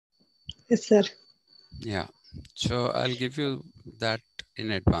Yes, sir. Yeah. So I'll give you that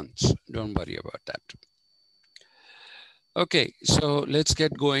in advance. Don't worry about that. Okay, so let's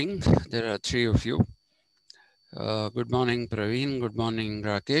get going. There are three of you. Good morning, Praveen. Good morning,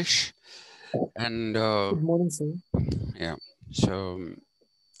 Rakesh. And Good morning, sir. yeah, so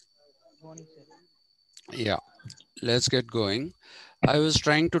yeah, let's get going. I was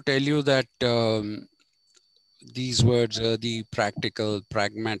trying to tell you that these words are the practical,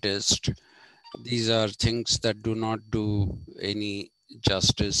 pragmatist. These are things that do not do any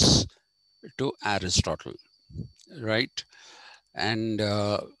justice to Aristotle, right? And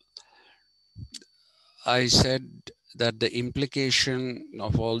I said that the implication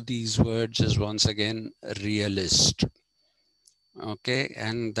of all these words is once again realist. Okay,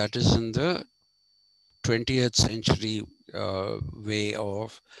 and that is in the 20th century way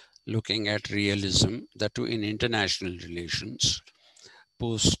of looking at realism, that too in international relations,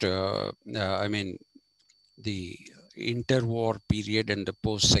 post, I mean, the interwar period and the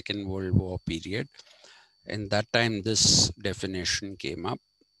post Second World War period. And that time, this definition came up.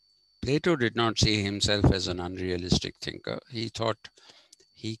 Plato did not see himself as an unrealistic thinker. He thought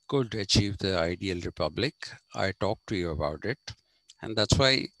he could achieve the ideal republic. I talked to you about it. And that's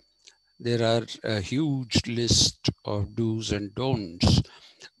why there are a huge list of do's and don'ts,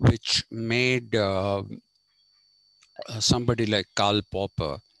 which made somebody like Karl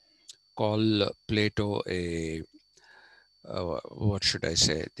Popper call Plato a, what should I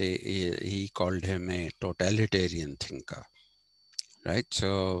say? He called him a totalitarian thinker, right?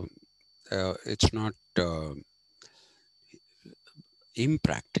 So it's not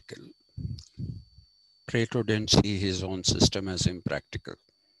impractical. Plato didn't see his own system as impractical.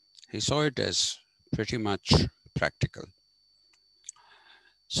 He saw it as pretty much practical.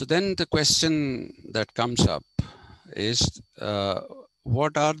 So then the question that comes up is,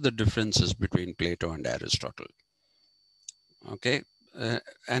 what are the differences between Plato and Aristotle? Okay,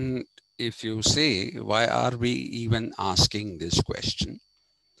 and if you say, why are we even asking this question?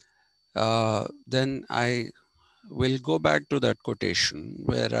 Then I will go back to that quotation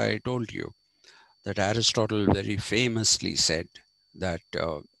where I told you that Aristotle very famously said that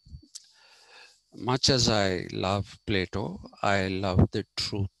much as I love Plato, I love the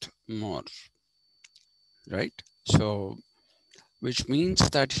truth more, right? So, which means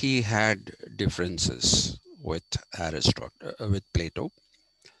that he had differences with Aristotle, with Plato.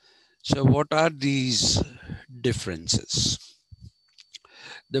 So, what are these differences?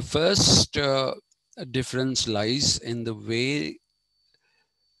 The first difference lies in the way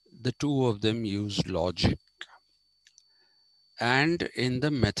the two of them use logic and in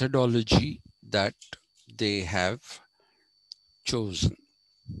the methodology that they have chosen.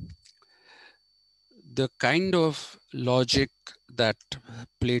 The kind of logic that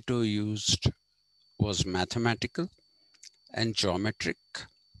Plato used was mathematical and geometrical,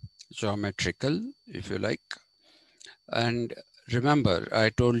 if you like. And remember, I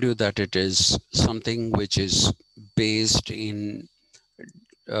told you that it is something which is based in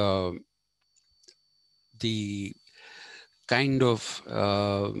uh, the kind of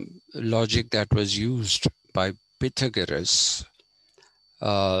logic that was used by Pythagoras.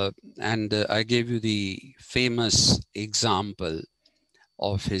 And I gave you the famous example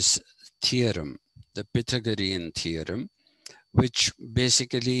of his theorem, the Pythagorean theorem, which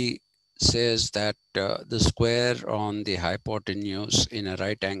basically says that the square on the hypotenuse in a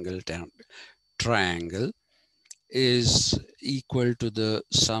right angle triangle is equal to the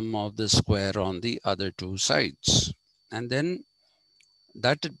sum of the square on the other two sides. And then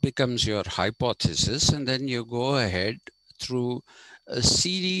that becomes your hypothesis, and then you go ahead through a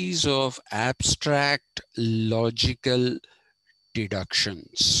series of abstract logical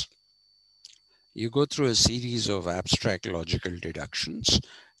deductions. You go through a series of abstract logical deductions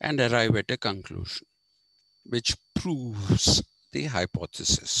and arrive at a conclusion, which proves the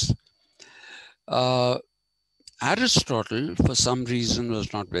hypothesis. Uh, Aristotle, for some reason,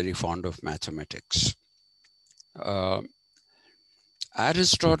 was not very fond of mathematics. Uh,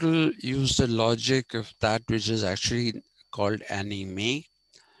 Aristotle used the logic of that which is actually called anime.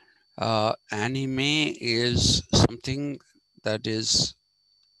 Anime is something that is,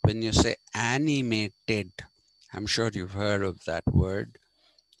 when you say animated, I'm sure you've heard of that word.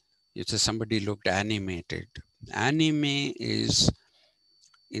 You say somebody looked animated. Anime is,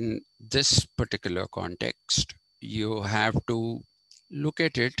 in this particular context, you have to look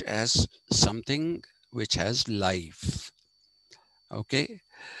at it as something which has life. Okay.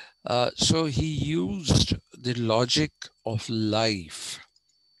 So he used the logic of life,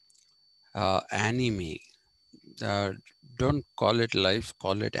 anime. Uh, don't call it life,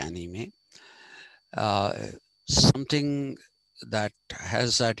 call it anime. uh, something that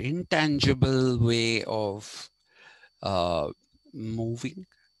has that intangible way of uh, moving.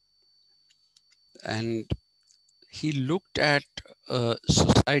 And he looked at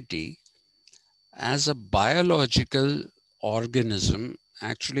society as a biological organism.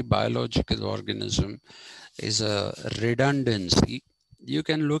 Actually, biological organism is a redundancy. You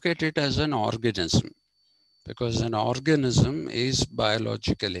can look at it as an organism because an organism is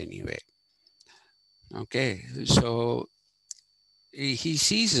biological anyway. Okay, so he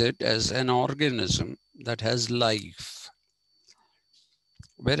sees it as an organism that has life.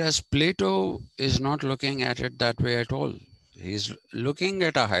 Whereas Plato is not looking at it that way at all. He's looking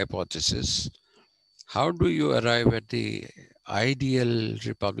at a hypothesis. How do you arrive at the ideal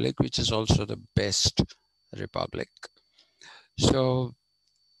republic, which is also the best republic? So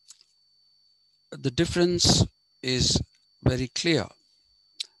the difference is very clear.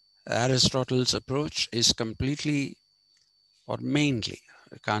 Aristotle's approach is completely, or mainly,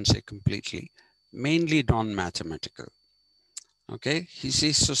 I can't say completely, mainly non-mathematical. Okay, he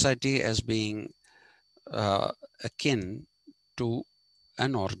sees society as being akin to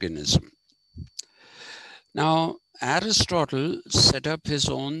an organism. Now, Aristotle set up his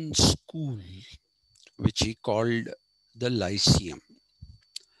own school, which he called the Lyceum.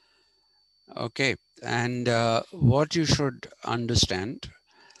 Okay, and what you should understand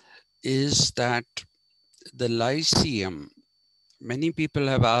is that the Lyceum, many people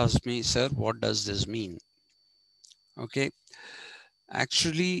have asked me, sir, what does this mean? Okay,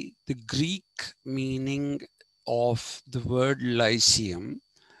 actually, the Greek meaning of the word Lyceum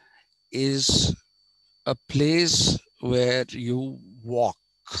is a place where you walk.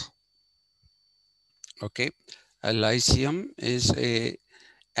 Okay, a lyceum is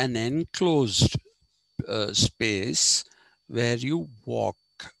an enclosed space where you walk.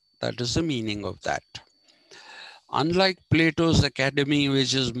 That is the meaning of that. Unlike Plato's academy,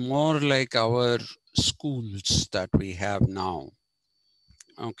 which is more like our schools that we have now,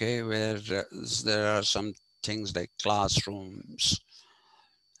 okay, where there are some things like classrooms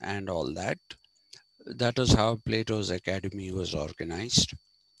and all that. That is how Plato's academy was organized.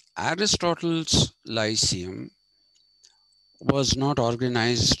 Aristotle's Lyceum was not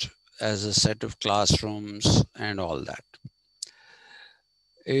organized as a set of classrooms and all that.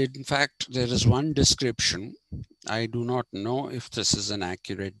 In fact, there is one description. I do not know if this is an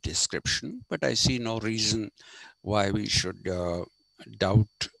accurate description, but I see no reason why we should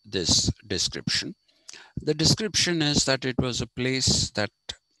doubt this description. The description is that it was a place that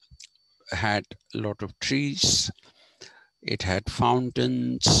had a lot of trees, it had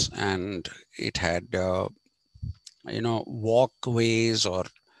fountains, and it had, walkways or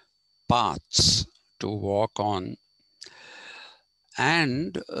paths to walk on.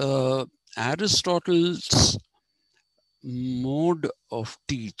 And Aristotle's mode of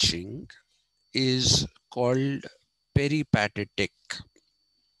teaching is called peripatetic.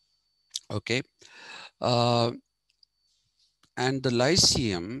 Okay. Uh, and the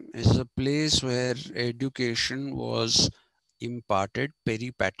Lyceum is a place where education was imparted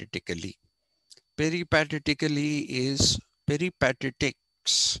peripatetically. Peripatetically is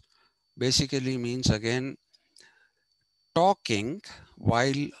peripatetics, basically means again talking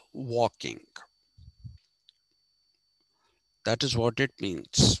while walking. That is what it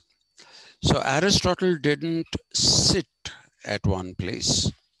means. So Aristotle didn't sit at one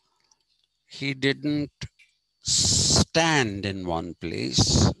place. He didn't stand in one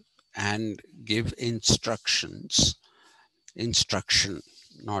place and give instructions. Instruction,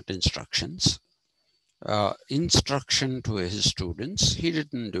 not instructions. Instruction to his students. He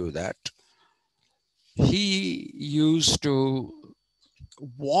didn't do that. He used to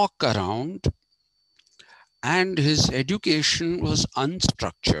walk around, and his education was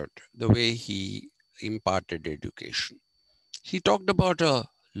unstructured, the way he imparted education. He talked about a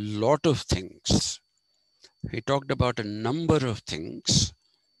lot of things. He talked about a number of things,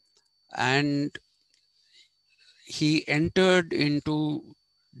 and he entered into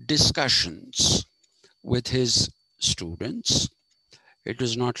discussions with his students. It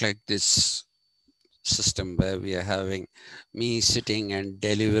was not like this system where we are having me sitting and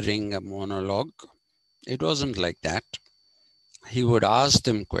delivering a monologue. It wasn't like that. He would ask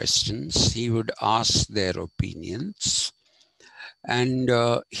them questions. He would ask their opinions. And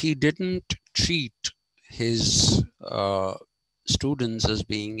he didn't treat his students as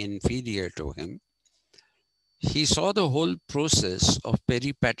being inferior to him. He saw the whole process of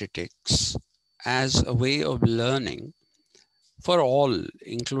peripatetics as a way of learning for all,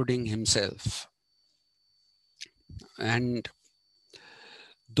 including himself. And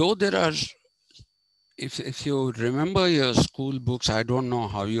though there are if you remember your school books, I don't know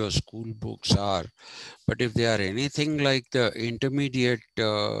how your school books are, but if they are anything like the intermediate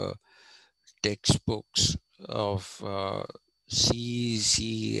textbooks of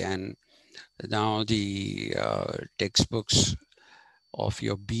CEC and now the textbooks of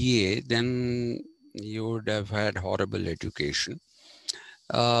your BA, then you would have had horrible education.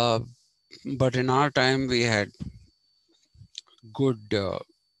 But in our time, we had good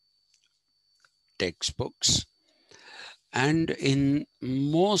textbooks. And in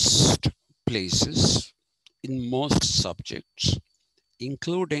most places, in most subjects,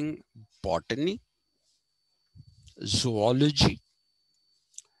 including botany, zoology,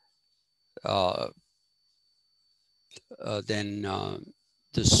 uh, then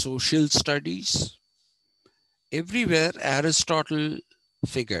the social studies, everywhere Aristotle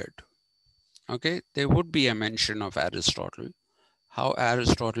figured. Okay, there would be a mention of Aristotle, how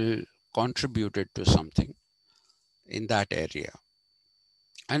Aristotle contributed to something in that area.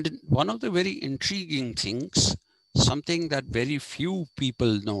 And one of the very intriguing things, something that very few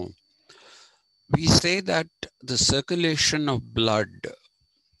people know, we say that the circulation of blood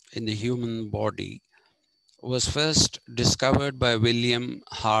in the human body was first discovered by William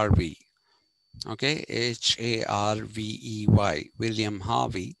Harvey. Okay, Harvey. William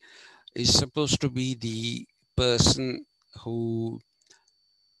Harvey is supposed to be the person who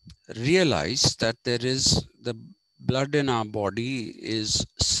realized that there is the blood in our body is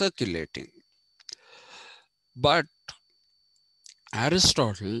circulating. But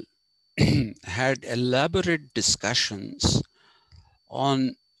Aristotle had elaborate discussions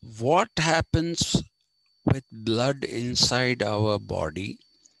on what happens with blood inside our body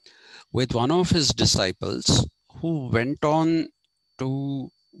with one of his disciples who went on to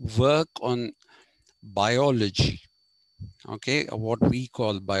work on biology, okay, what we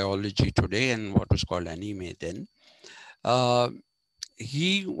call biology today and what was called anime then. Uh,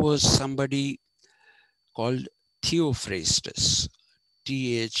 he was somebody called Theophrastus,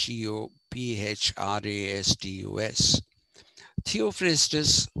 Theophrastus.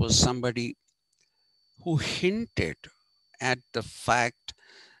 Theophrastus was somebody who hinted at the fact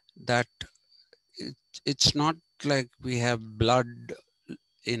that it's not like we have blood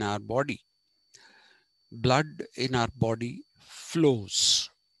in our body. Blood in our body flows.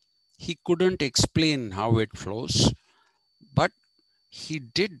 He couldn't explain how it flows, but he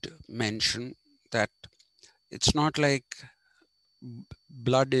did mention that it's not like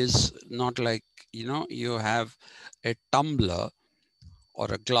blood is not like, you have a tumbler or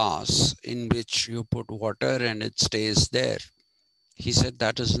a glass in which you put water and it stays there. He said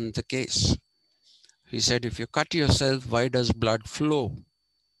that isn't the case. He said, if you cut yourself, why does blood flow?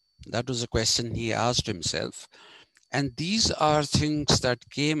 That was a question he asked himself. And these are things that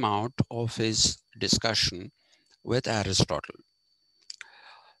came out of his discussion with Aristotle.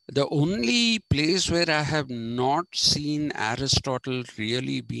 The only place where I have not seen Aristotle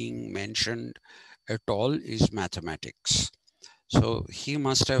really being mentioned at all is mathematics. So he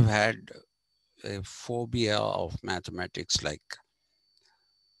must have had a phobia of mathematics like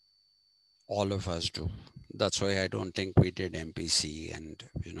all of us do. That's why I don't think we did MPC and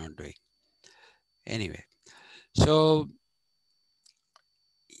we're not doing. Anyway, so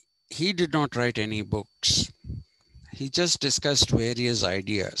he did not write any books. He just discussed various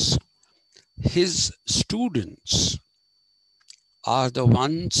ideas. His students are the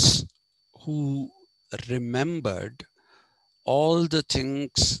ones who remembered all the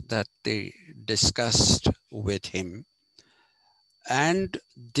things that they discussed with him. And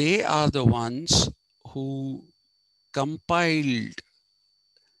they are the ones who compiled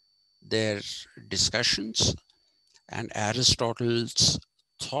their discussions and Aristotle's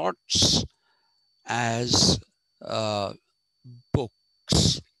thoughts as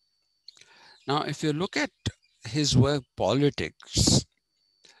books. Now, if you look at his work, Politics,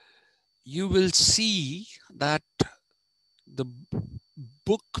 you will see that the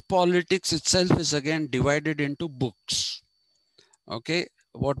book Politics itself is again divided into books. Okay,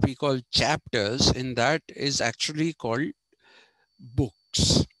 what we call chapters in that is actually called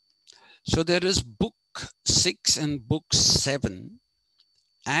books. So there is book 6 and book 7,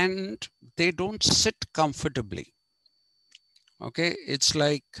 and they don't sit comfortably. Okay, it's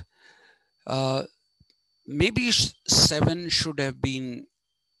like maybe 7 should have been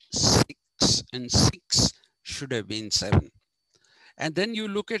 6 and 6 should have been 7. And then you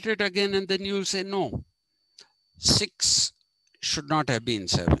look at it again and then you'll say, no, 6 should not have been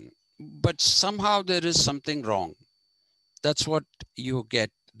 7. But somehow there is something wrong. That's what you get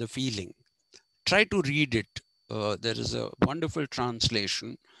the feeling. Try to read it. There is a wonderful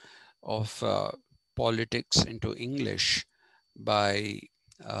translation of politics into English by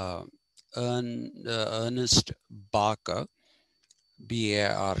uh, Ernest Barker,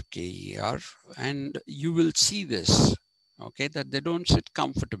 Barker, and you will see this, okay, that they don't sit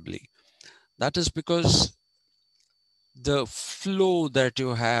comfortably. That is because the flow that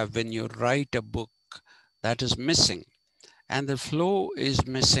you have when you write a book, that is missing. And the flow is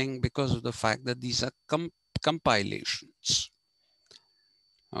missing because of the fact that these are compilations.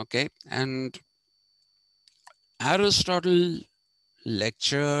 Okay, and Aristotle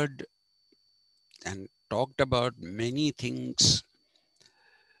lectured and talked about many things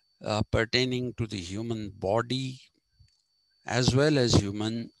pertaining to the human body as well as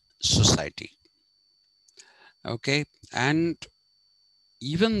human society. Okay, and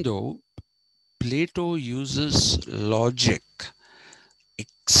even though Plato uses logic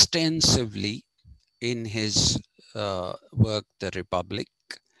extensively in his work, The Republic,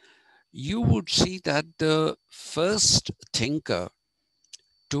 you would see that the first thinker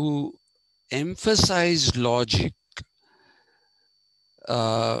to emphasize logic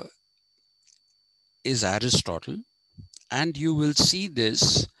uh, is Aristotle. And you will see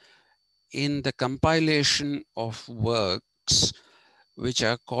this in the compilation of works which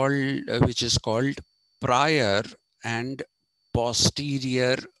are called, which is called prior and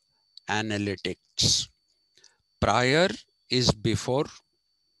posterior analytics. Prior is before,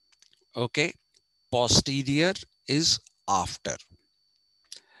 okay, posterior is after.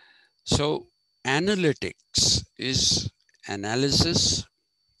 So analytics is analysis,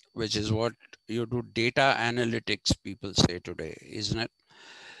 which is what you do data analytics, people say today, isn't it?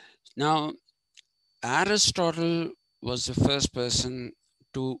 Now, Aristotle was the first person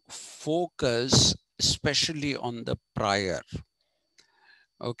to focus especially on the prior.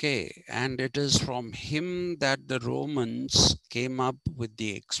 Okay, and it is from him that the Romans came up with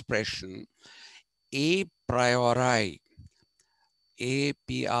the expression a priori, a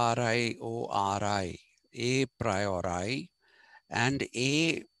priori, a priori, and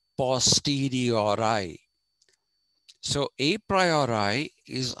a posteriori. So a priori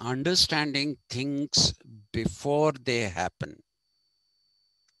is understanding things before they happen.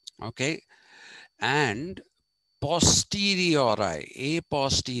 Okay, and posteriori, a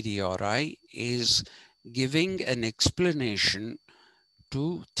posteriori is giving an explanation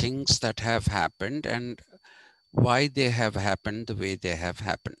to things that have happened and why they have happened the way they have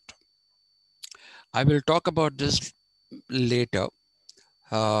happened. I will talk about this later.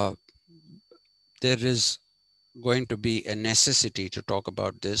 Uh, there is going to be a necessity to talk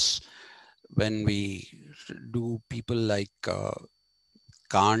about this when we do people like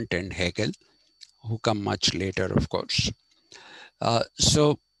Kant and Hegel, who come much later, of course.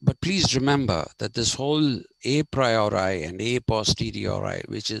 But please remember that this whole a priori and a posteriori,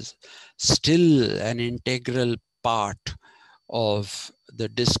 which is still an integral part of the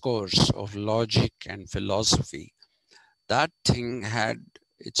discourse of logic and philosophy, that thing had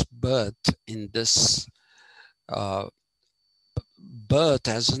its birth in this birth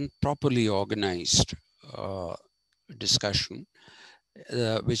as a properly organized uh, discussion,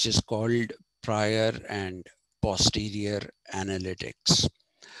 which is called prior and posterior analytics.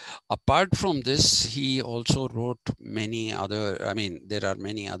 Apart from this, he also wrote many other, I mean, there are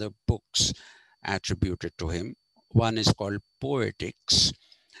many other books attributed to him. One is called Poetics,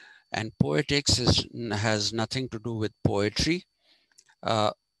 and Poetics has nothing to do with poetry.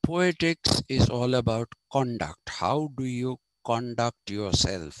 Uh, Poetics is all about conduct. How do you conduct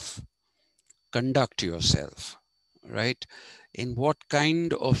yourself? Conduct yourself, right? In what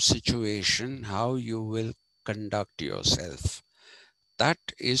kind of situation, how you will conduct yourself. That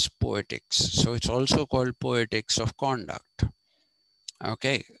is poetics. So it's also called poetics of conduct.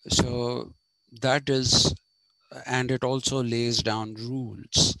 Okay, so that is, and it also lays down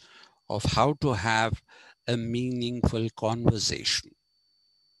rules of how to have a meaningful conversation.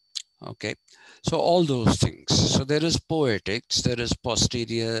 Okay, so all those things. So there is poetics, there is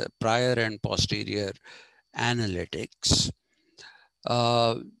posterior, prior and posterior analytics.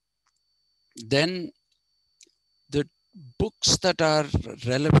 Uh, then the books that are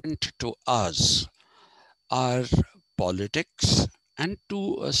relevant to us are politics and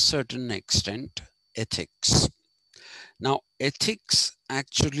to a certain extent ethics. Now, ethics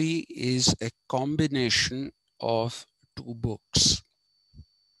actually is a combination of two books.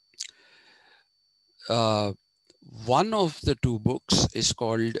 Uh, One of the two books is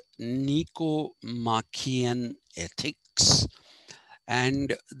called Nicomachean Ethics,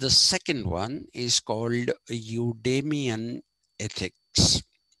 and the second one is called Eudemian Ethics.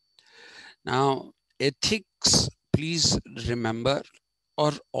 Now, ethics, please remember,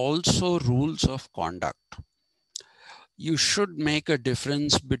 are also rules of conduct. You should make a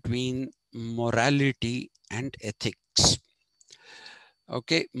difference between morality and ethics.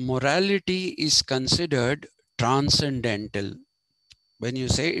 Okay, morality is considered transcendental. When you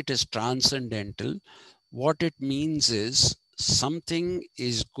say it is transcendental, what it means is something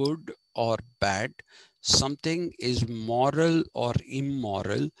is good or bad, something is moral or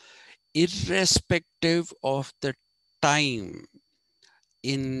immoral, irrespective of the time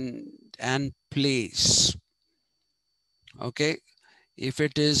in and place. Okay, if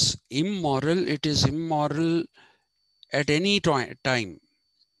it is immoral, it is immoral at any time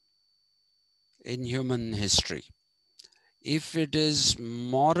in human history. If it is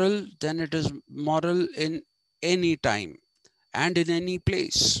moral, then it is moral in any time and in any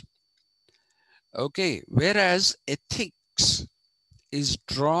place. Okay, whereas ethics is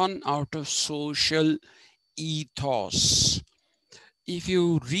drawn out of social ethos. If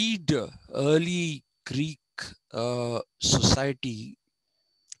you read early Greek society,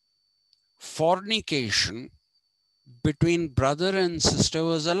 fornication between brother and sister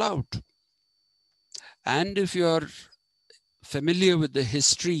was allowed. And if you are familiar with the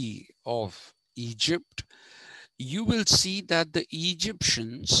history of Egypt, you will see that the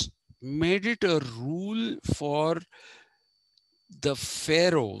Egyptians made it a rule for the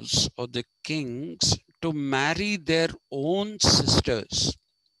pharaohs or the kings to marry their own sisters.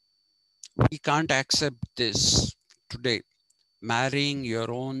 We can't accept this today. Marrying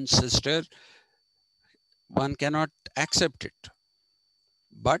your own sister, one cannot accept it.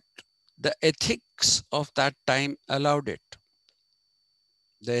 But the ethics of that time allowed it.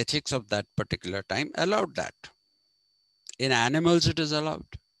 The ethics of that particular time allowed that. In animals, it is allowed.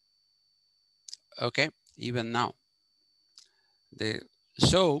 Okay, even now.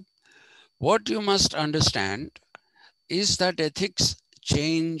 So, what you must understand is that ethics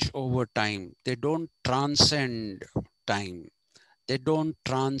change over time. They don't transcend time. They don't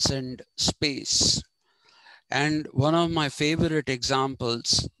transcend space. And one of my favorite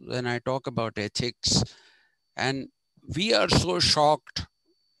examples when I talk about ethics, and we are so shocked,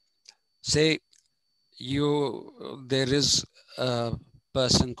 say there is a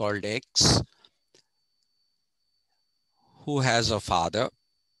person called X who has a father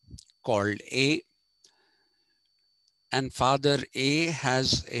called A, and father A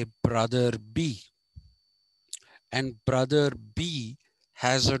has a brother B, and brother B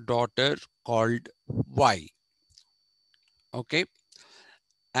has a daughter called Y. Okay.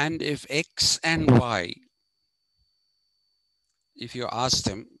 And if X and Y, if you ask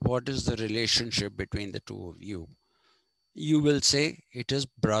them, what is the relationship between the two of you? You will say it is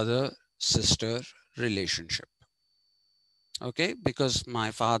brother-sister relationship. Okay. Because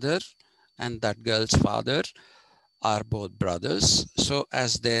my father and that girl's father are both brothers. So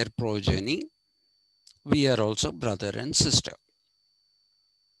as their progeny, we are also brother and sister.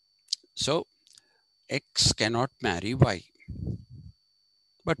 So X cannot marry Y.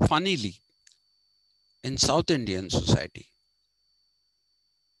 But funnily, in South Indian society,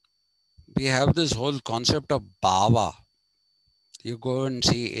 we have this whole concept of Bava. You go and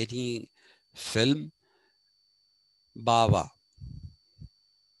see any film, Bava.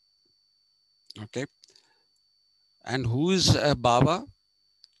 Okay. And who is a Bava?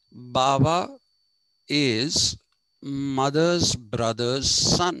 Bava is mother's brother's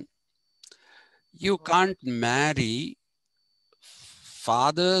son. You can't marry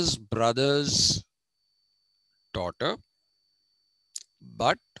father's brother's daughter,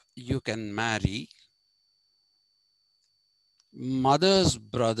 but you can marry mother's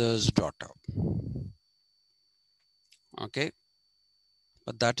brother's daughter. Okay.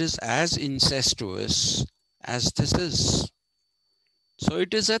 But that is as incestuous as this is. So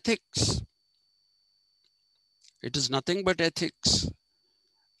it is ethics. It is nothing but ethics.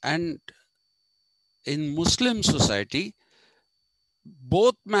 And in Muslim society,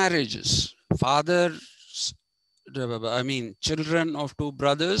 both marriages, children of two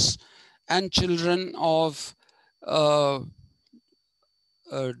brothers and children of uh,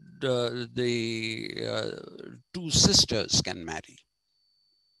 two sisters can marry.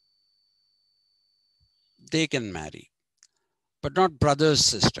 They can marry, but not brother's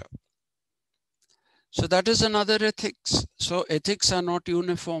sister. So that is another ethics. So ethics are not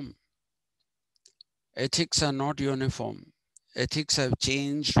uniform. Ethics are not uniform. Ethics have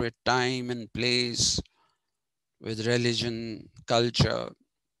changed with time and place, with religion, culture.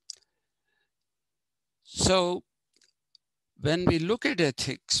 So when we look at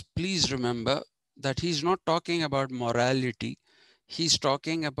ethics, please remember that he's not talking about morality. He's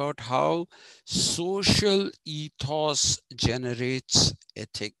talking about how social ethos generates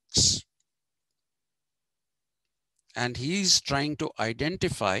ethics. And he's trying to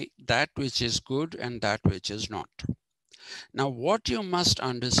identify that which is good and that which is not. Now, what you must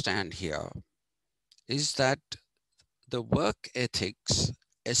understand here is that the work ethics,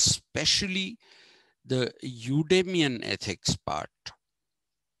 especially the Eudemian ethics part,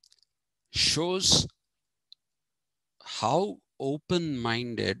 shows how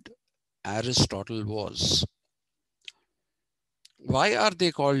open-minded Aristotle was. Why are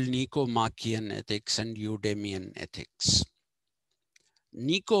they called Nicomachean ethics and Eudemian ethics?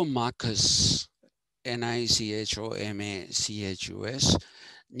 Nicomachus, Nichomachus,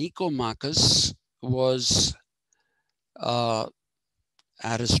 Nicomachus was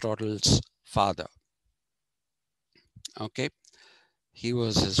Aristotle's father. Okay, he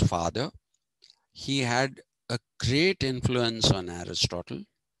was his father. He had a great influence on Aristotle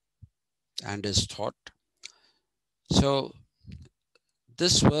and his thought. So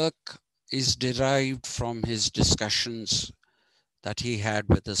this work is derived from his discussions that he had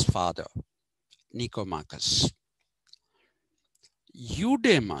with his father, Nicomachus.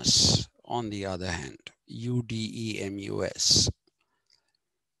 Eudemus, on the other hand, Eudemus,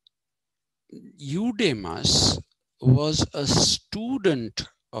 Eudemus was a student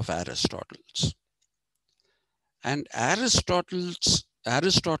of Aristotle's. And Aristotle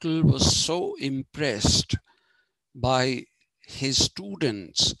was so impressed by his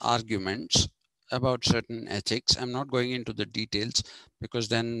students' arguments about certain ethics. I'm not going into the details because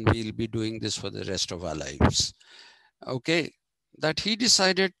then we'll be doing this for the rest of our lives. Okay, that he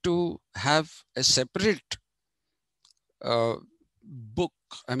decided to have a separate book.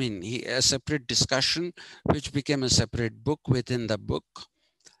 I mean, a separate discussion, which became a separate book within the book,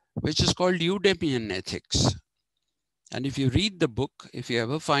 which is called Eudemian Ethics. And if you read the book, if you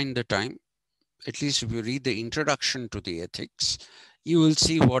ever find the time, at least if you read the introduction to the ethics, you will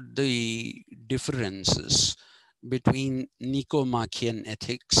see what the differences between Nicomachean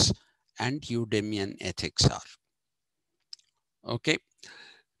ethics and Eudemian ethics are. Okay,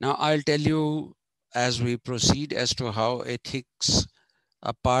 now I'll tell you as we proceed as to how ethics,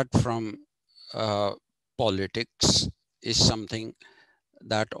 apart from politics, is something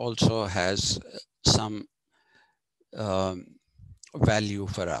that also has some value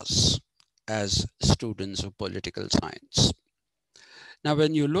for us as students of political science. Now,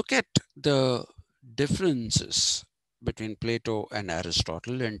 when you look at the differences between Plato and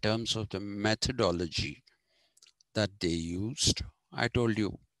Aristotle in terms of the methodology that they used, I told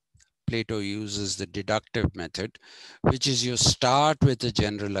you Plato uses the deductive method, which is you start with a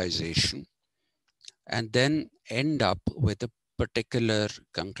generalization and then end up with a particular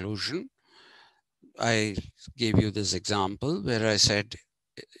conclusion. I gave you this example where I said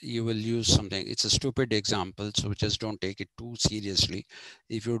you will use something. It's a stupid example, so just don't take it too seriously.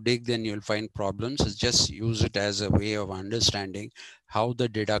 If you dig, then you'll find problems. Just use it as a way of understanding how the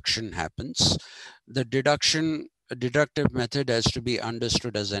deduction happens. The deductive method has to be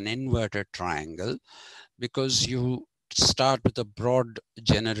understood as an inverted triangle because you start with a broad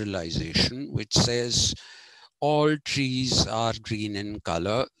generalization which says all trees are green in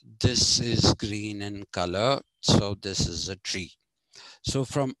color. This is green in color, so this is a tree. So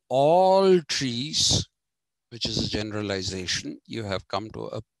from all trees, which is a generalization, you have come to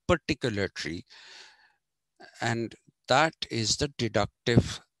a particular tree, and that is the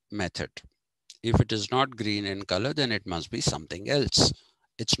deductive method. If it is not green in color, then it must be something else.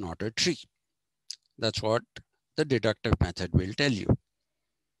 It's not a tree. That's what the deductive method will tell you.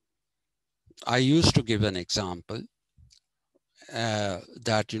 I used to give an example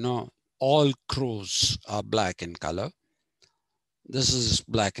that, all crows are black in color. This is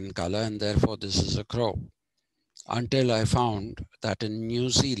black in color, and therefore this is a crow. Until I found that in New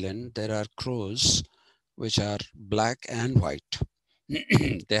Zealand, there are crows which are black and white.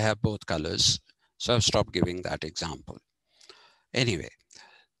 They have both colors. So I've stopped giving that example. Anyway,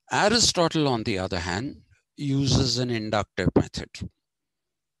 Aristotle, on the other hand, uses an inductive method.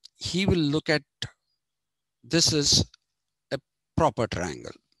 He will look at this is a proper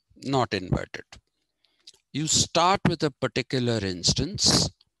triangle, not inverted. You start with a particular instance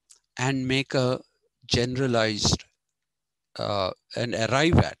and make a generalized and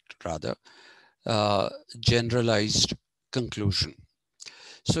arrive at rather generalized conclusion.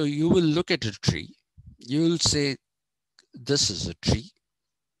 So you will look at a tree, you will say, this is a tree,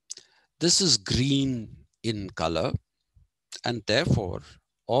 this is green in color, and therefore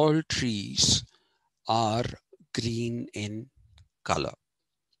all trees are green in color.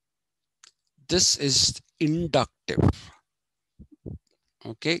 This is inductive.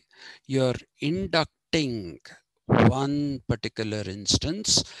 Okay, you're inducting one particular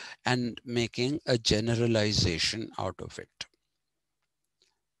instance and making a generalization out of it,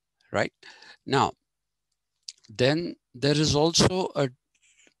 right? Now, then there is also a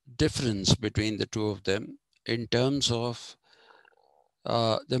difference between the two of them in terms of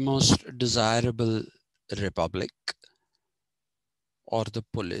the most desirable republic or the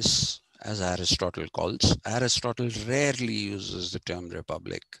polis, as Aristotle calls. Aristotle rarely uses the term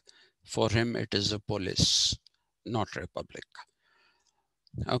republic. For him, it is a polis, not republic.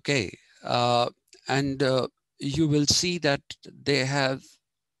 Okay. And you will see that they have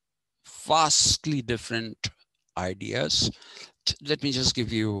vastly different ideas. Let me just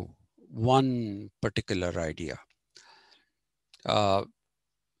give you one particular idea. Uh,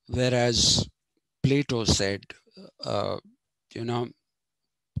 whereas Plato said, uh, you know,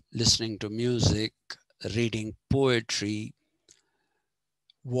 listening to music, reading poetry,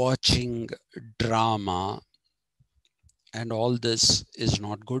 watching drama, and all this is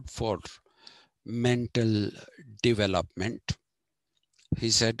not good for mental development. He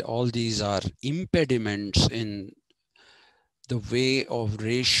said all these are impediments in the way of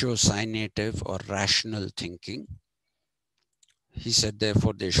ratiocinative or rational thinking. He said,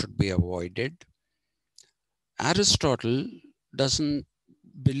 therefore, they should be avoided. Aristotle doesn't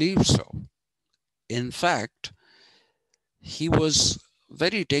believe so. In fact, he was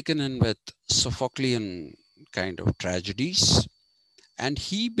very taken in with Sophoclean kind of tragedies, and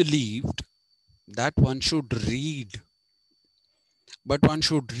he believed that one should read, but one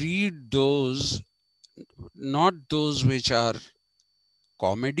should read those, not those which are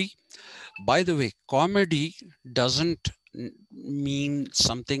comedy. By the way, comedy doesn't mean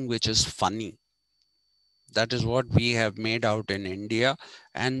something which is funny. That is what we have made out in India,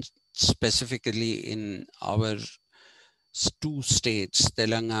 and specifically in our two states,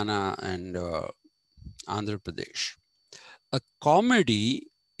 Telangana and Andhra Pradesh. A comedy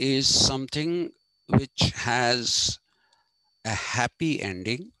is something which has a happy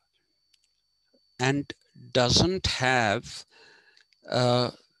ending and doesn't have,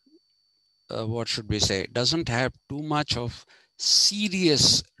 what should we say, doesn't have too much of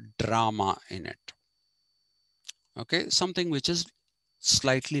serious drama in it. Okay, something which is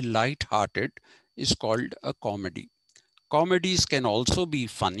slightly light-hearted is called a comedy. Comedies can also be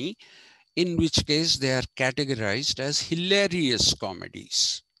funny, in which case they are categorized as hilarious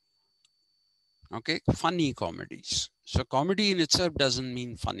comedies. Okay, funny comedies. So comedy in itself doesn't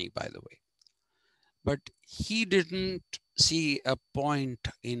mean funny, by the way. But he didn't see a point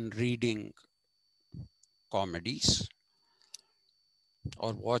in reading comedies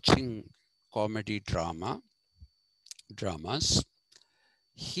or watching comedy dramas.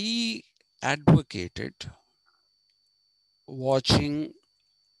 He advocated watching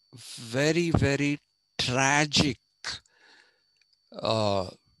very, very tragic uh,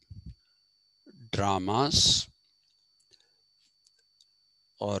 dramas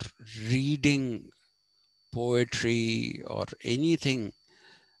or reading poetry or anything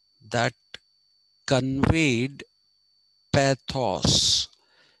that conveyed pathos,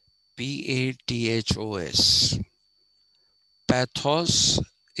 Pathos. Pathos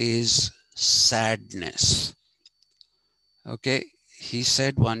is sadness. Okay, he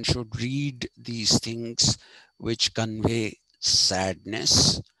said one should read these things which convey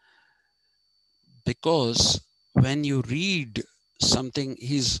sadness, because when you read something,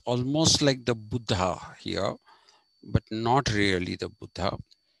 he's almost like the Buddha here, but not really the Buddha.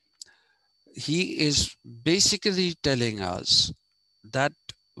 He is basically telling us that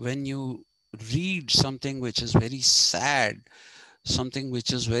when you read something which is very sad, something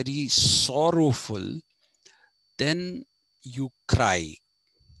which is very sorrowful, then you cry.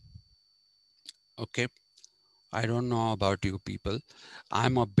 Okay. I don't know about you people.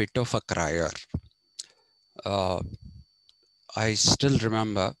 I'm a bit of a crier. Uh, I still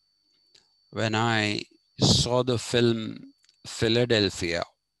remember when I saw the film Philadelphia,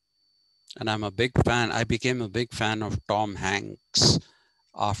 and I'm a big fan. I became a big fan of Tom Hanks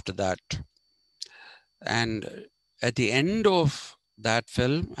after that. And at the end of that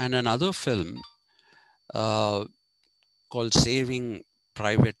film and another film uh, called Saving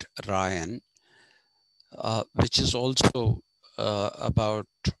Private Ryan, which is also about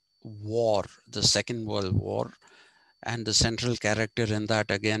war, the Second World War. And the central character in that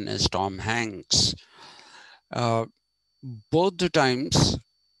again is Tom Hanks. Uh, both the times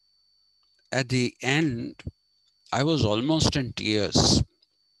at the end, I was almost in tears.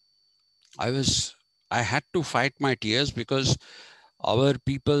 I had to fight my tears because Our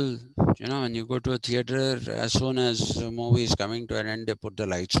people, when you go to a theater, as soon as the movie is coming to an end, they put the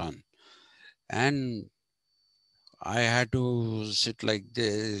lights on. And I had to sit like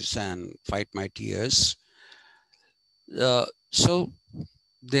this and fight my tears. So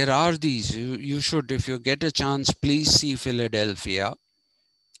there are these, you should, if you get a chance, please see Philadelphia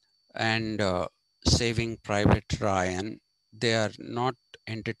and Saving Private Ryan. They are not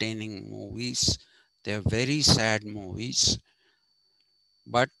entertaining movies. They are very sad movies.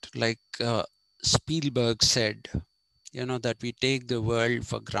 But like Spielberg said, that we take the world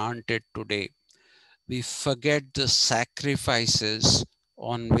for granted today. We forget the sacrifices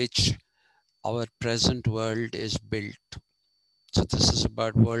on which our present world is built. So this is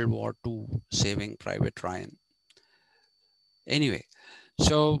about World War II, Saving Private Ryan. Anyway,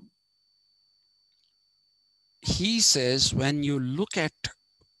 so he says when you look at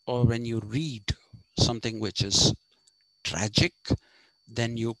or when you read something which is tragic,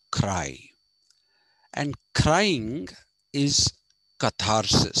 then you cry. And crying is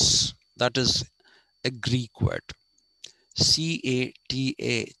catharsis. That is a Greek word. Catharsis.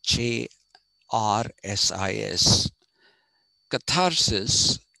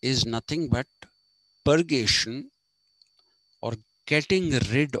 Catharsis is nothing but purgation or getting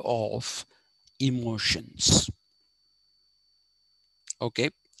rid of emotions. Okay.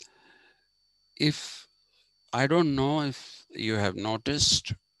 If I don't know if you have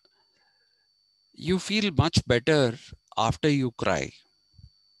noticed, you feel much better after you cry.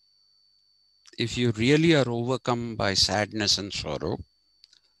 If you really are overcome by sadness and sorrow,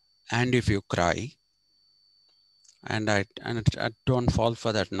 and if you cry, and I don't fall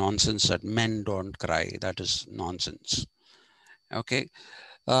for that nonsense that men don't cry. That is nonsense. Okay.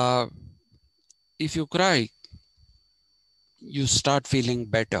 Uh, if you cry, you start feeling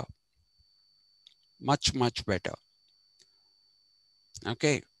better, much, much better.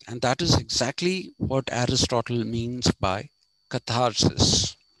 Okay. And that is exactly what Aristotle means by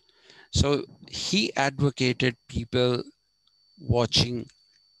catharsis. So he advocated people watching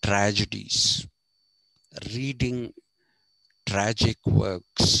tragedies, reading tragic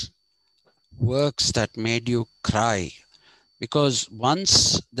works, works that made you cry. Because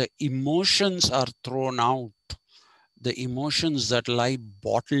once the emotions are thrown out, the emotions that lie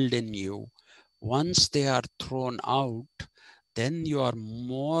bottled in you, once they are thrown out, then you are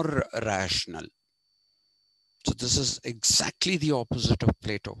more rational. So this is exactly the opposite of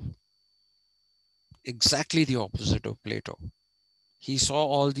Plato. Exactly the opposite of Plato. He saw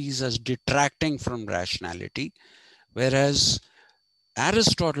all these as detracting from rationality, whereas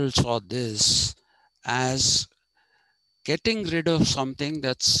Aristotle saw this as getting rid of something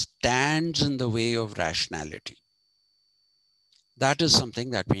that stands in the way of rationality. That is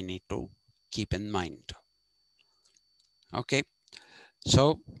something that we need to keep in mind. Okay,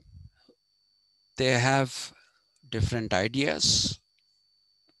 so they have different ideas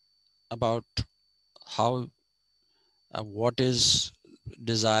about how what is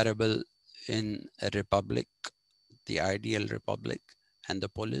desirable in a republic, the ideal republic, and the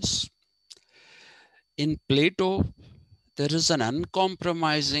polis. In Plato, there is an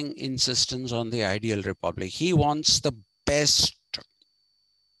uncompromising insistence on the ideal republic. He wants best,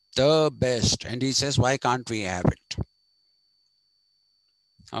 the best. And he says, why can't we have it?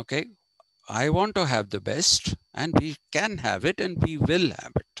 Okay, I want to have the best, and we can have it, and we will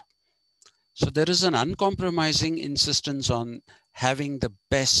have it. So there is an uncompromising insistence on having the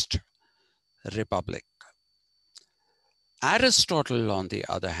best republic. Aristotle, on the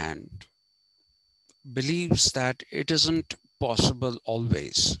other hand, believes that it isn't possible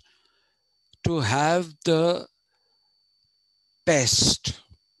always to have the best,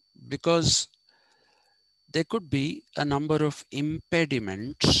 because there could be a number of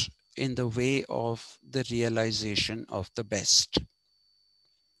impediments in the way of the realization of the best.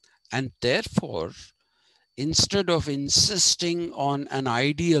 And therefore, instead of insisting on an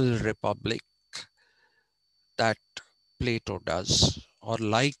ideal republic that Plato does, or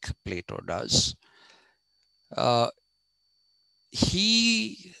like Plato does, uh,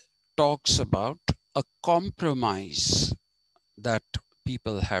 he talks about a compromise that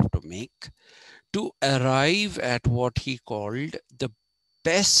people have to make to arrive at what he called the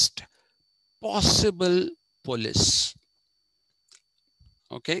best possible polis.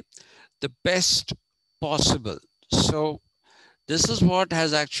 Okay, the best possible. So this is what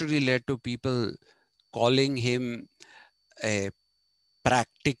has actually led to people calling him a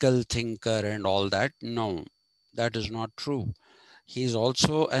practical thinker and all that. No, that is not true. He's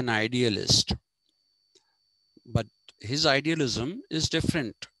also an idealist, but his idealism is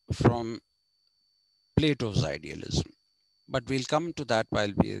different from Plato's idealism. but we'll come to that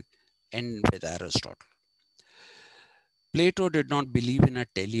while we end with Aristotle. Plato did not believe in a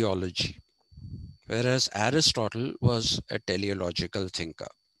teleology, whereas Aristotle was a teleological thinker.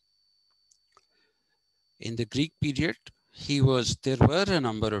 In the Greek period, there were a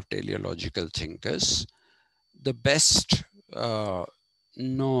number of teleological thinkers. The best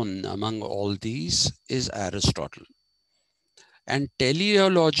known among all these is Aristotle. And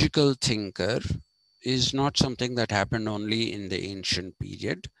teleological thinker is not something that happened only in the ancient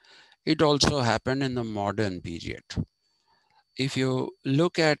period. It also happened in the modern period. If you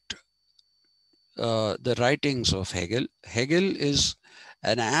look at the writings of Hegel, Hegel is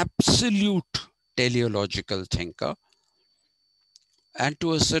an absolute teleological thinker. And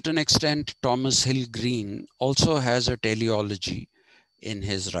to a certain extent, Thomas Hill Green also has a teleology in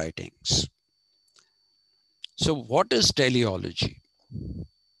his writings. So what is teleology?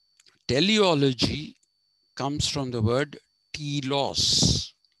 Teleology comes from the word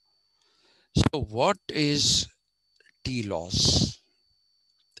telos. So what is telos?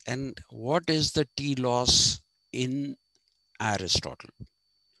 And what is the telos in Aristotle?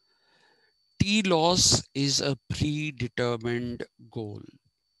 Telos is a predetermined goal,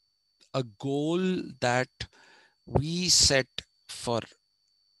 a goal that we set for,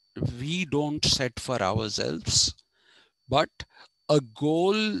 we don't set for ourselves, but a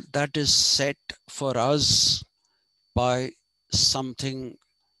goal that is set for us by something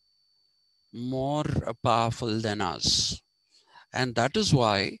more powerful than us. And that is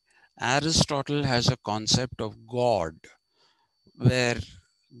why Aristotle has a concept of God, where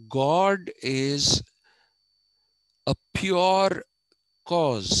God is a pure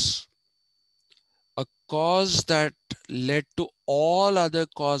cause, a cause that led to all other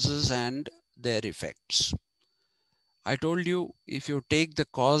causes and their effects. I told you, if you take the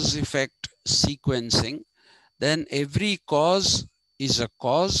cause effect sequencing, then every cause is a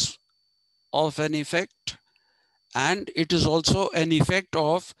cause of an effect, and it is also an effect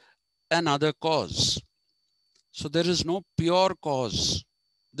of another cause. So there is no pure cause,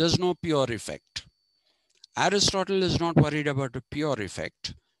 there's no pure effect. Aristotle is not worried about a pure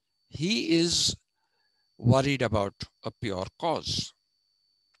effect. He is worried about a pure cause.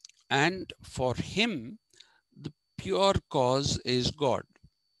 And for him, the pure cause is God.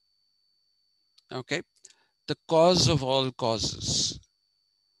 Okay? The cause of all causes.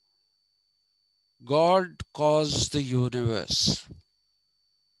 God caused the universe.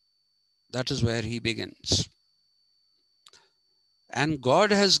 That is where he begins. And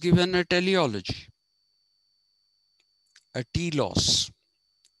God has given a teleology, a telos.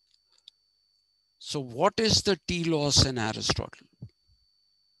 So what is the telos in Aristotle?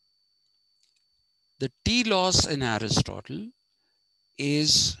 The telos in Aristotle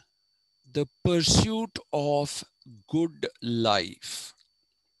is the pursuit of good life.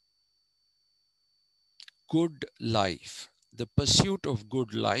 Good life. The pursuit of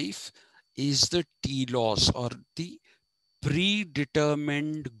good life is the telos, or the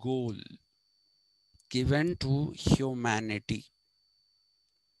predetermined goal given to humanity.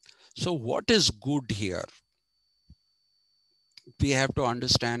 So what is good here? We have to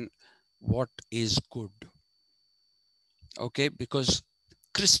understand what is good. Okay, because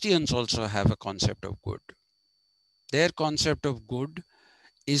Christians also have a concept of good. Their concept of good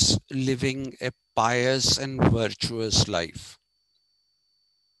is living a pious and virtuous life,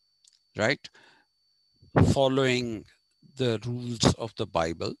 right? Following the rules of the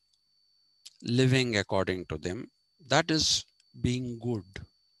Bible, living according to them. That is being good.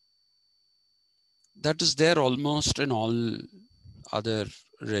 That is there almost in all other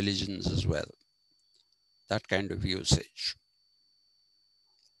religions as well, that kind of usage.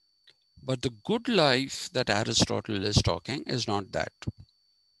 But the good life that Aristotle is talking is not that.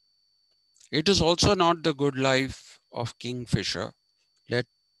 It is also not the good life of Kingfisher. Let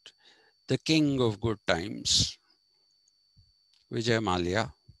the king of good times, Vijay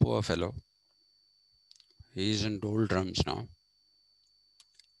Mallya, poor fellow, he is in doldrums now.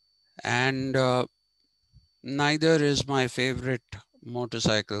 And neither is my favorite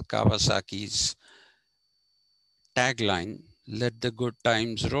motorcycle Kawasaki's tagline, let the good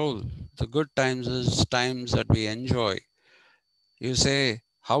times roll. The good times is times that we enjoy. You say,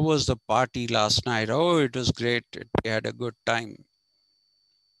 how was the party last night? Oh, it was great. We had a good time.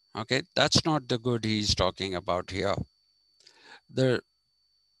 Okay, that's not the good he's talking about here. The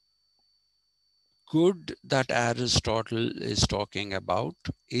good that Aristotle is talking about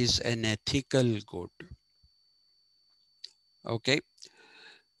is an ethical good. Okay,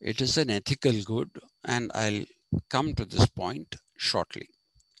 it is an ethical good, and I'll come to this point shortly.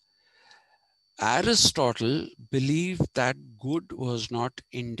 Aristotle believed that good was not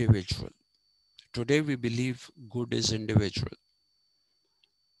individual. Today we believe good is individual.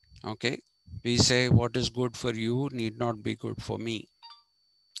 Okay, we say what is good for you need not be good for me.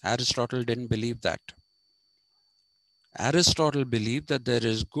 Aristotle didn't believe that. Aristotle believed that there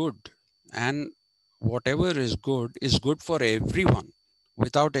is good, and whatever is good for everyone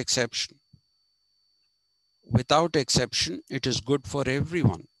without exception. Without exception, it is good for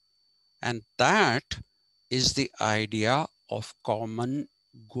everyone. And that is the idea of common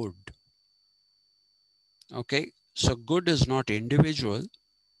good. Okay, so good is not individual,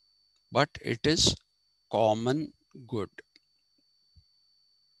 but it is common good.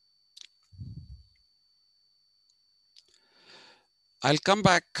 I'll come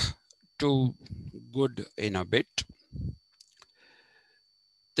back to good in a bit.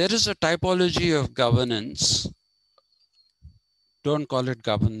 There is a typology of governance. Don't call it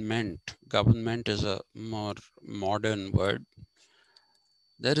government. Government is a more modern word.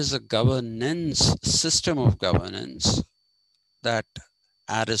 There is a governance, system of governance that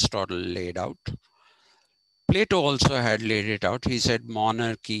Aristotle laid out. Plato also had laid it out. He said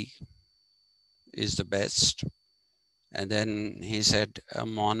monarchy is the best. And then he said a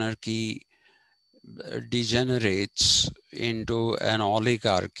monarchy degenerates into an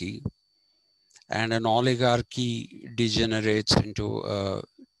oligarchy, and an oligarchy degenerates into a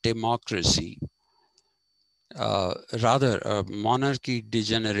democracy. Rather, a monarchy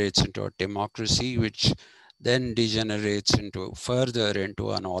degenerates into a democracy, which then degenerates into further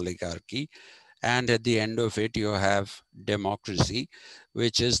into an oligarchy. And at the end of it, you have democracy,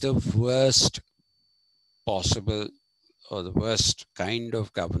 which is the worst possible or the worst kind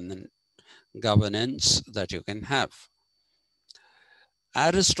of governance that you can have.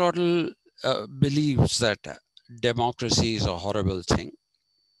 Aristotle believes that democracy is a horrible thing.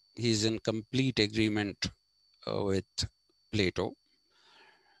 He's in complete agreement with Plato.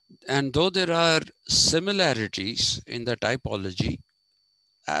 And though there are similarities in the typology,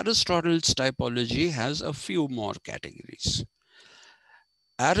 Aristotle's typology has a few more categories.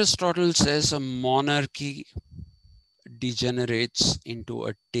 Aristotle says a monarchy degenerates into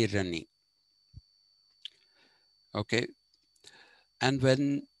a tyranny. Okay. And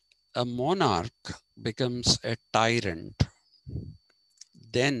when a monarch becomes a tyrant,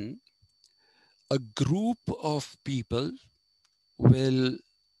 then a group of people will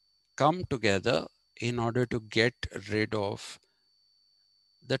come together in order to get rid of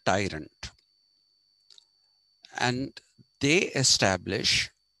the tyrant. And they establish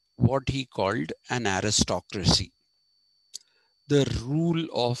what he called an aristocracy, the rule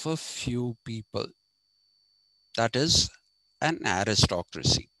of a few people. That is an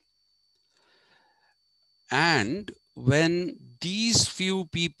aristocracy. And when these few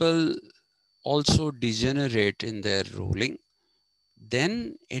people also degenerate in their ruling,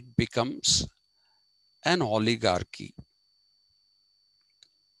 then it becomes an oligarchy.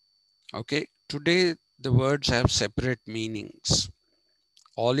 Okay, today the words have separate meanings.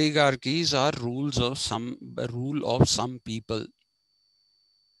 Oligarchies are rule of some people.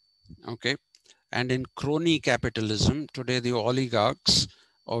 Okay, and in crony capitalism, today the oligarchs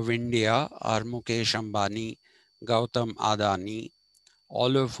of India are Mukesh Ambani, Gautam Adani,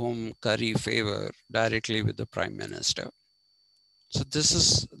 all of whom curry favor directly with the Prime Minister. So this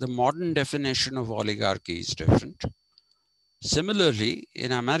is the modern definition of oligarchy is different. Similarly,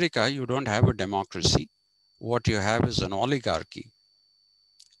 in America, you don't have a democracy. What you have is an oligarchy.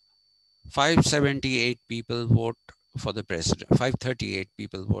 578 people vote for the president. 538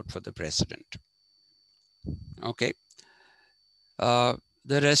 people vote for the president. Okay.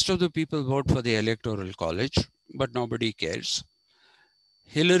 The rest of the people vote for the Electoral College, but nobody cares.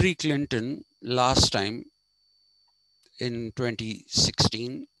 Hillary Clinton, last time in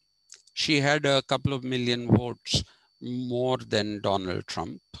 2016, she had a couple of million votes more than Donald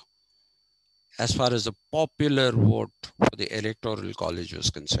Trump as far as the popular vote for the Electoral College was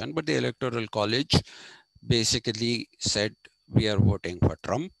concerned. But the Electoral College basically said, we are voting for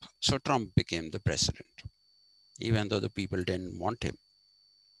Trump. So Trump became the president, even though the people didn't want him,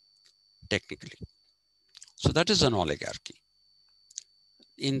 technically. So that is an oligarchy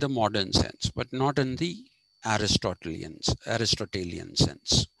in the modern sense, but not in the Aristotelian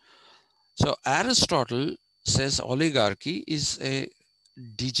sense. So Aristotle says oligarchy is a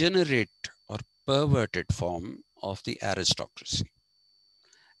degenerate or perverted form of the aristocracy.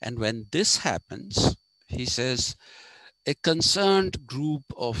 And when this happens, he says, a concerned group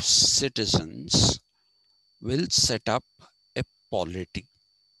of citizens will set up a polity.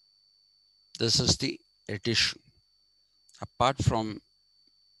 This is the addition. Apart from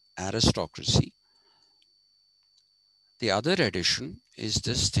aristocracy. The other addition is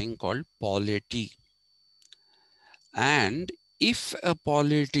this thing called polity. And if a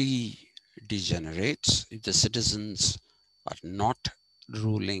polity degenerates, if the citizens are not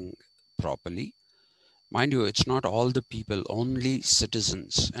ruling properly, mind you, it's not all the people, only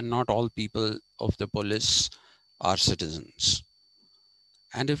citizens, and not all people of the polis are citizens.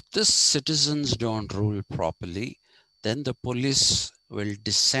 And if the citizens don't rule properly, then the police will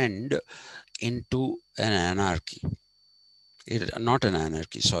descend into an anarchy. Not an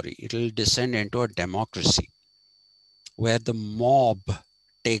anarchy, sorry. It will descend into a democracy where the mob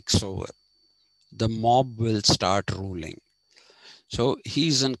takes over. The mob will start ruling. So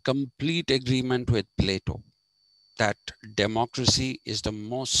he's in complete agreement with Plato that democracy is the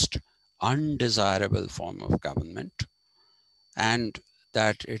most undesirable form of government and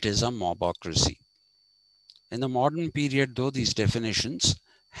that it is a mobocracy. In the modern period, though, these definitions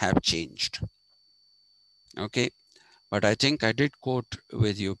have changed. Okay, but I think I did quote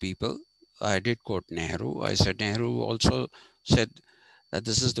with you people. I did quote Nehru. I said Nehru also said that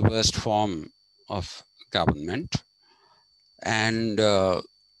this is the worst form of government, and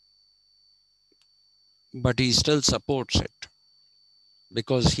but he still supports it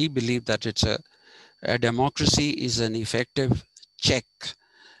because he believed that it's a democracy is an effective check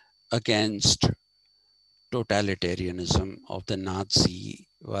against totalitarianism of the Nazi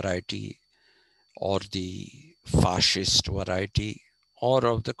variety or the fascist variety or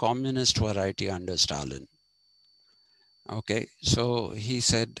of the communist variety under Stalin. Okay, so he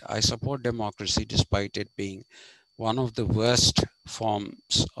said, I support democracy despite it being one of the worst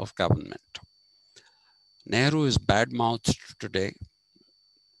forms of government. Nehru is bad-mouthed today.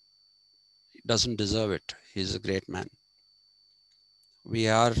 He doesn't deserve it. He's a great man. We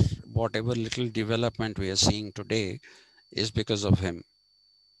are, whatever little development we are seeing today is because of him.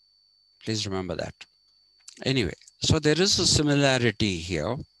 Please remember that. Anyway, so there is a similarity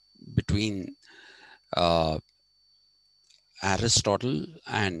here between Aristotle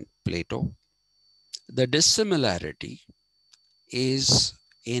and Plato. The dissimilarity is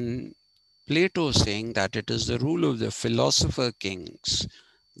in Plato saying that it is the rule of the philosopher kings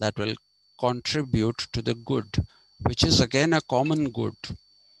that will contribute to the good, which is again a common good.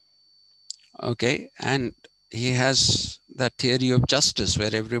 Okay, and he has that theory of justice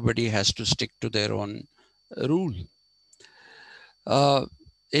where everybody has to stick to their own rule.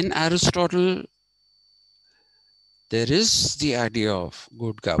 In Aristotle, there is the idea of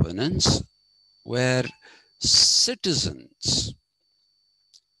good governance where citizens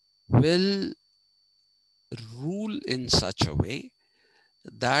will rule in such a way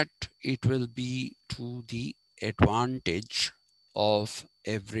that it will be to the advantage of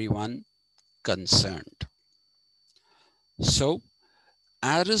everyone concerned. So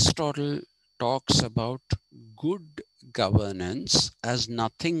Aristotle talks about good governance as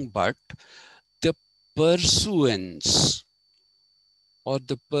nothing but the pursuance or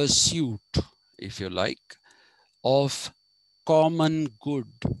the pursuit, if you like, of common good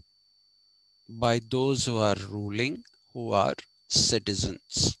by those who are ruling, who are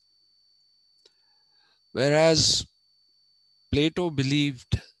citizens. Whereas Plato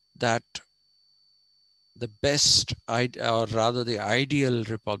believed that the best, or rather the ideal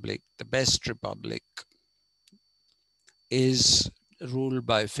republic, the best republic is ruled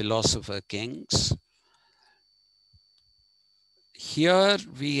by philosopher kings. Here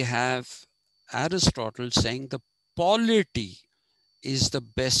we have Aristotle saying the polity is the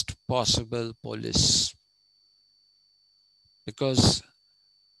best possible polis, because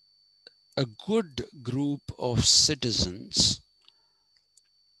a good group of citizens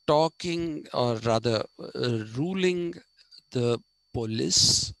talking, or rather ruling the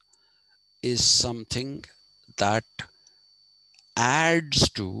polis, is something that adds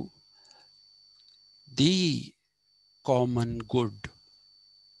to the common good.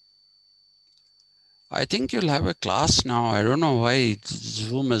 I think you'll have a class now. I don't know why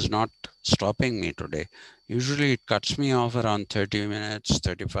Zoom is not stopping me today. Usually it cuts me off around 30 minutes,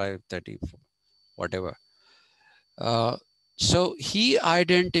 35, 30, whatever. So he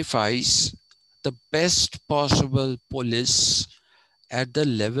identifies the best possible polis at the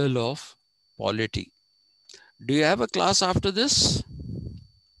level of polity. Do you have a class after this?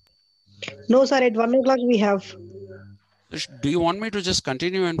 No, sir, at 1 o'clock we have. Do you want me to just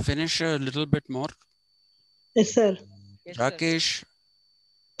continue and finish a little bit more? Yes, sir. Yes, sir. Rakesh?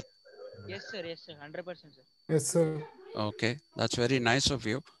 Yes, sir. Yes, sir. 100%, sir. Yes, sir. Okay, that's very nice of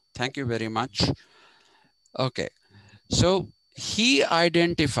you. Thank you very much. Okay, so he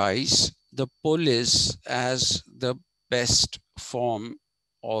identifies the polis as the best form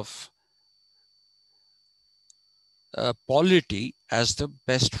of polity as the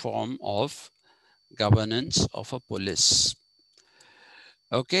best form of governance of a polis.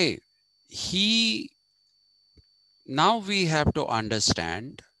 Okay, now we have to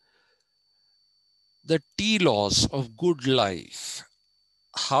understand the T laws of good life.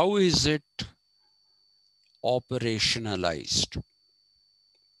 How is it operationalized,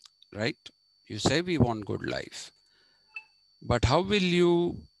 right? You say we want good life, but how will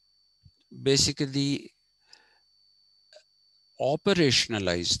you basically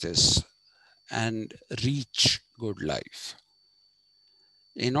operationalize this and reach good life?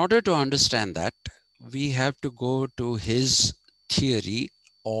 In order to understand that, we have to go to his theory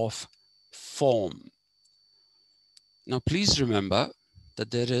of form. Now, please remember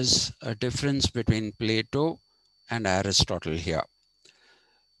that there is a difference between Plato and Aristotle here.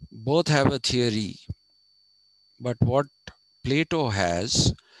 Both have a theory, but what Plato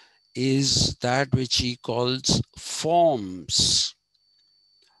has is that which he calls forms,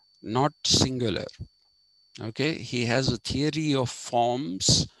 not singular. Okay, he has a theory of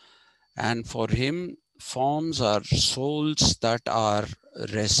forms, and for him, forms are souls that are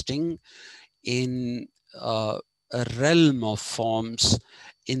resting in a realm of forms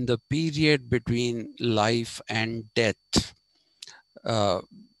in the period between life and death.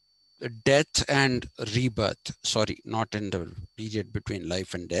 Death and rebirth, sorry, not in the period between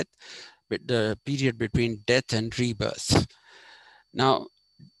life and death, but the period between death and rebirth. Now,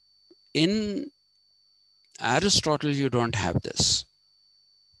 in Aristotle, you don't have this.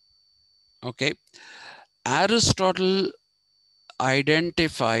 Okay, Aristotle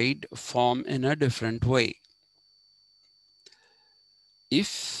identified form in a different way.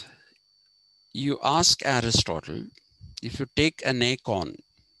 If you ask Aristotle, if you take an acorn,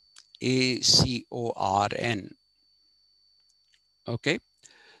 A-C-O-R-N, okay,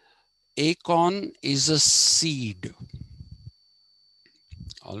 acorn is a seed.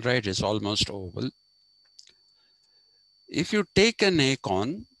 All right, it's almost oval. If you take an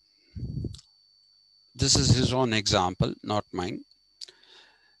acorn, this is his own example, not mine.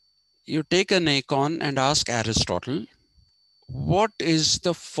 You take an acorn and ask Aristotle, what is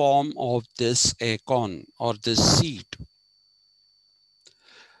the form of this acorn or this seed?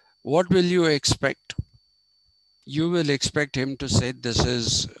 What will you expect? You will expect him to say this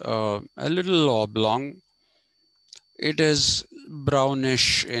is a little oblong. It is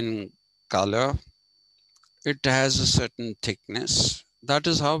brownish in color. It has a certain thickness. That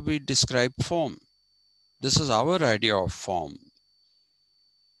is how we describe form. This is our idea of form,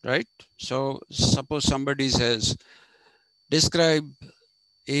 right? So suppose somebody says, describe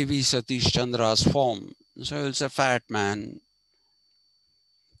A.V. Satish Chandra's form. So it's a fat man.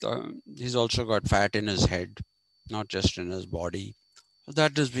 He's also got fat in his head, not just in his body. So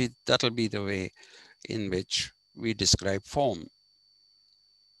that'll be the way in which we describe form.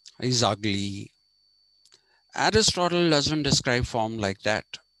 He's ugly. Aristotle doesn't describe form like that.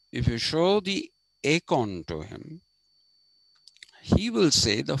 If you show the acorn to him, he will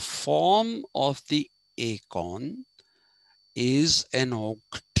say the form of the acorn is an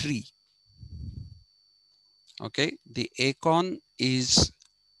oak tree. Okay, the acorn is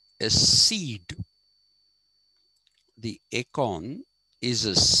a seed. The acorn is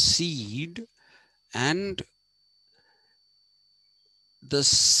a seed, and the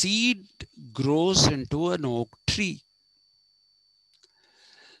seed grows into an oak tree.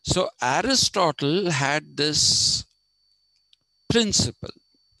 So Aristotle had this principle,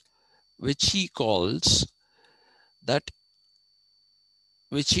 which he calls the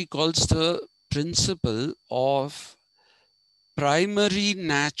principle of primary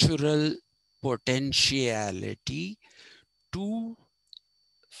natural potentiality to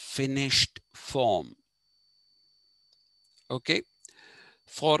finished form. Okay,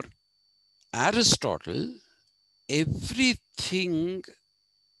 for Aristotle, everything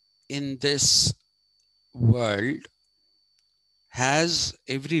in this world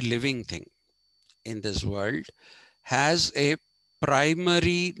every living thing in this world has a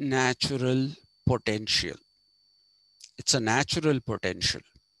primary natural potential. It's a natural potential.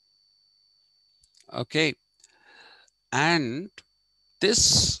 Okay, and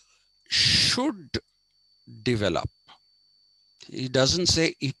this should develop. He doesn't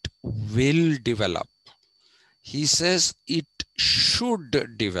say it will develop. He says it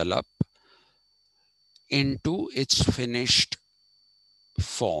should develop into its finished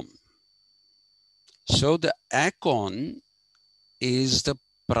form. So the acorn is the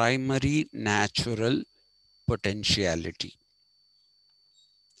primary natural potentiality.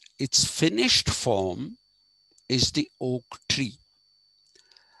 Its finished form is the oak tree.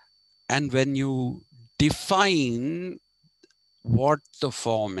 And when you define what the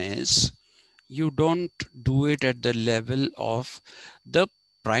form is, you don't do it at the level of the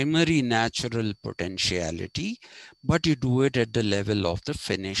primary natural potentiality, but you do it at the level of the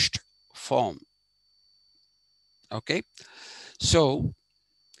finished form. Okay, so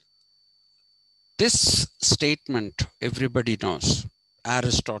this statement everybody knows.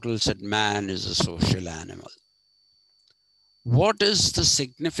 Aristotle said man is a social animal. What is the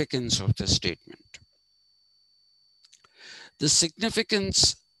significance of this statement? The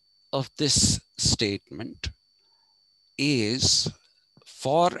significance of this statement is,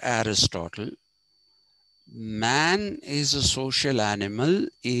 for Aristotle, man is a social animal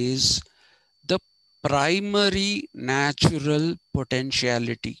is the primary natural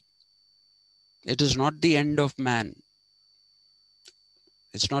potentiality. It is not the end of man.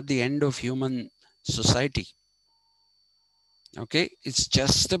 It's not the end of human society. Okay, it's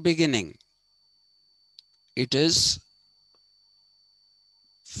just the beginning. It is,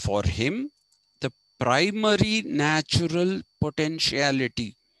 for him, the primary natural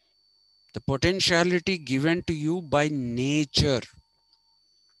potentiality, the potentiality given to you by nature.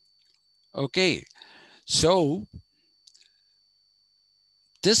 Okay, so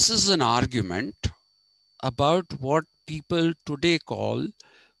this is an argument about what people today call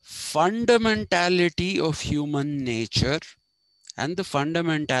fundamentality of human nature and the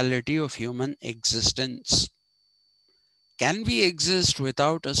fundamentality of human existence. Can we exist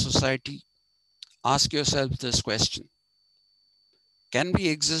without a society? Ask yourself this question. Can we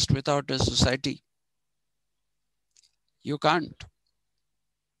exist without a society? You can't.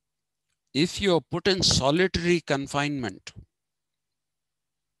 If you're put in solitary confinement,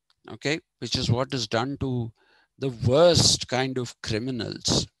 okay, which is what is done to the worst kind of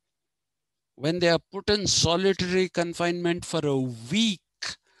criminals, when they are put in solitary confinement for a week,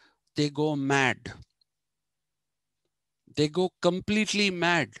 they go mad. They go completely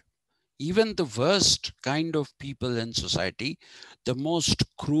mad. Even the worst kind of people in society, the most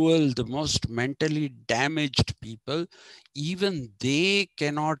cruel, the most mentally damaged people, even they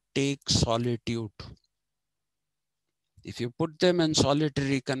cannot take solitude. If you put them in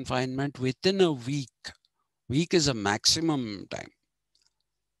solitary confinement within a week is a maximum time,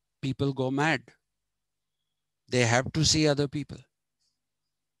 people go mad. They have to see other people.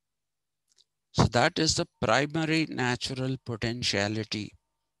 So that is the primary natural potentiality,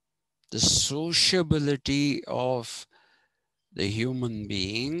 the sociability of the human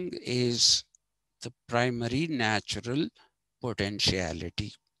being is the primary natural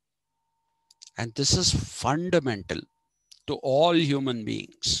potentiality. And this is fundamental to all human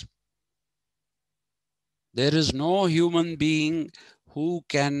beings. There is no human being who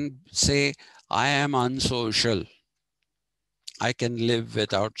can say, I am unsocial. I can live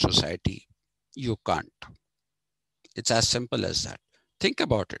without society. You can't. It's as simple as that. Think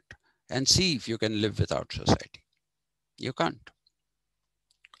about it and see if you can live without society. You can't.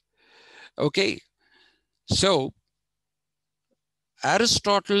 Okay. So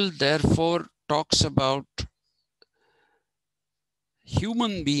Aristotle therefore talks about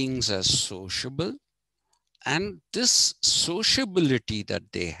human beings as sociable, and this sociability that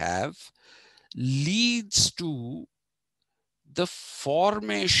they have leads to the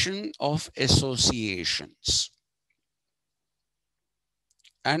formation of associations.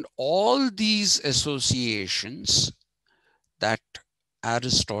 And all these associations that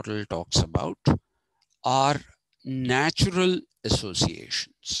Aristotle talks about are natural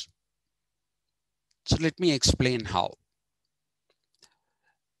associations. So let me explain how.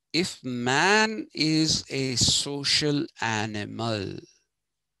 If man is a social animal,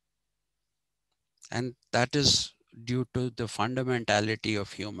 and that is due to the fundamentality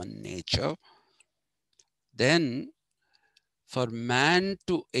of human nature, then for man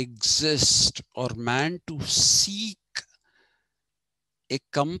to exist or man to seek a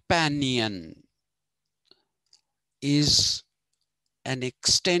companion is an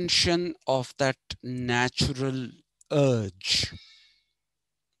extension of that natural urge.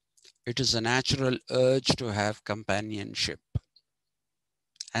 It is a natural urge to have companionship.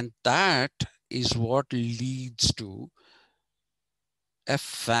 And that is what leads to a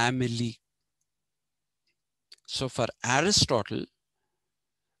family. So for Aristotle,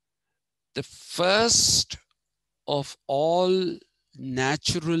 the first of all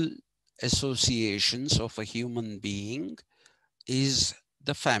natural associations of a human being is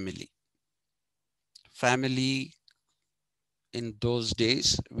the family. Family in those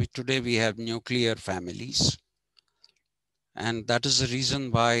days, today we have nuclear families. And that is the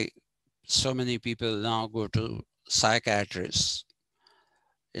reason why so many people now go to psychiatrists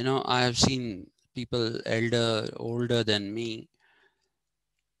You know, I have seen people older than me,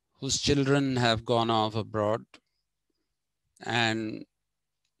 whose children have gone off abroad, and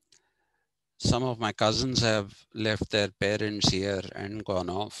some of my cousins have left their parents here and gone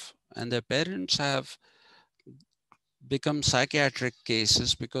off, and their parents have become psychiatric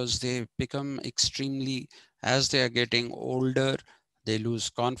cases because they become extremely, as they are getting older, they lose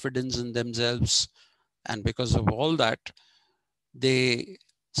confidence in themselves. And because of all that, they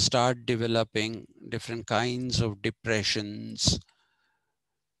start developing different kinds of depressions,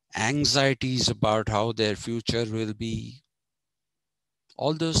 anxieties about how their future will be.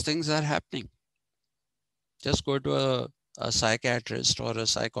 All those things are happening. Just go to a psychiatrist or a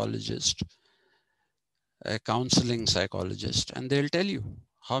psychologist, a counseling psychologist, and they'll tell you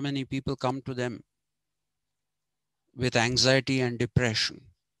how many people come to them with anxiety and depression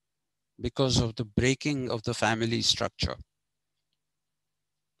because of the breaking of the family structure.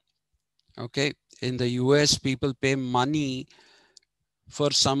 Okay. In the US, people pay money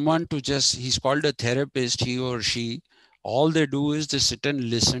for someone to just, he's called a therapist, he or she, all they do is they sit and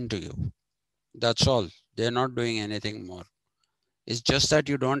listen to you. That's all. They're not doing anything more. It's just that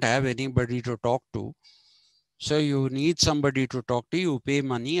you don't have anybody to talk to. So you need somebody to talk to. You pay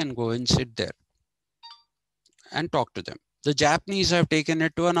money and go and sit there and talk to them. The Japanese have taken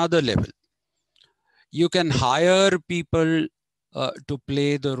it to another level. You can hire people to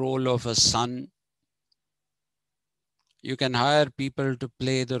play the role of a son. You can hire people to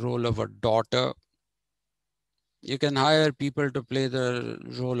play the role of a daughter. You can hire people to play the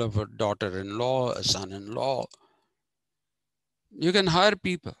role of a daughter-in-law, a son-in-law. You can hire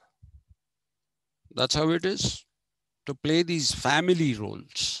people. That's how it is, to play these family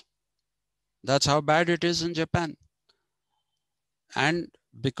roles. That's how bad it is in Japan. And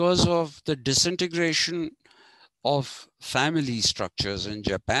because of the disintegration of family structures in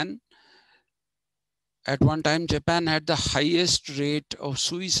Japan, at one time, Japan had the highest rate of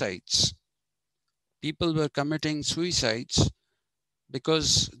suicides. People were committing suicides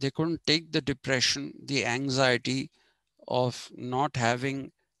because they couldn't take the depression, the anxiety of not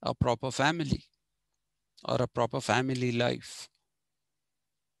having a proper family or a proper family life.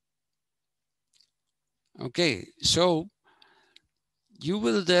 Okay, so you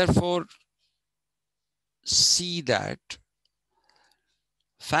will therefore see that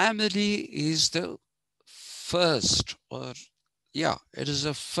family is the first, or yeah, it is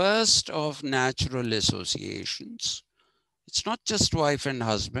the first of natural associations. It's not just wife and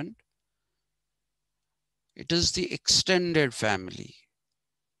husband. It is the extended family.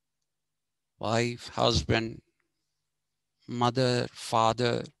 Wife, husband, mother,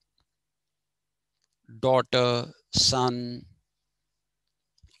 father, daughter, son,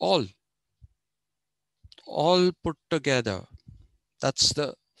 all put together. That's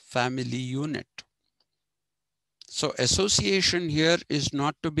the family unit. So association here is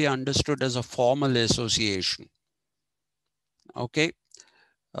not to be understood as a formal association, okay,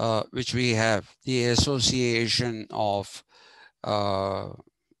 which we have, the association of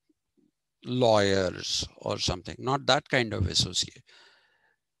lawyers or something, not that kind of association.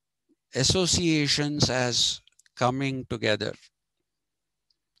 Associations as coming together.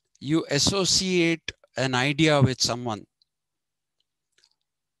 You associate an idea with someone.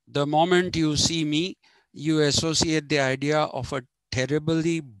 The moment you see me, you associate the idea of a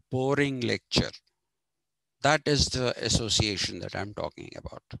terribly boring lecture. That is the association that I'm talking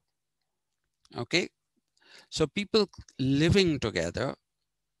about. Okay. So people living together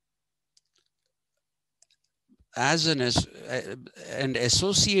as and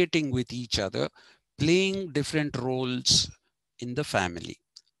associating with each other, playing different roles in the family.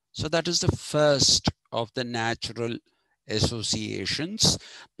 So that is the first of the natural associations,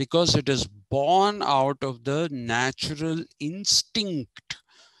 because it is born out of the natural instinct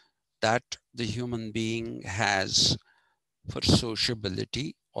that the human being has for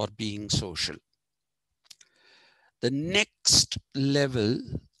sociability or being social. The next level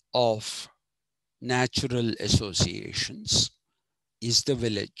of natural associations is the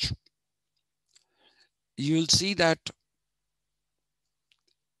village. You'll see that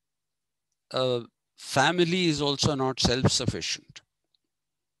a family is also not self-sufficient.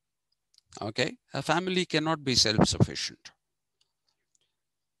 Okay, a family cannot be self-sufficient.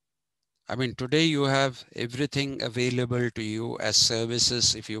 I mean, today you have everything available to you as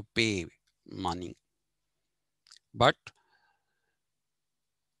services if you pay money. But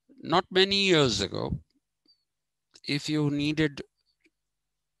not many years ago, if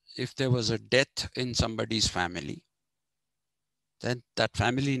there was a death in somebody's family, then that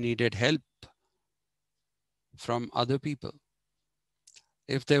family needed help from other people.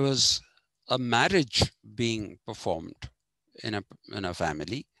 if there was a marriage being performed in a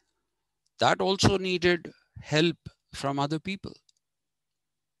family, that also needed help from other people.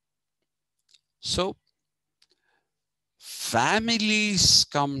 So families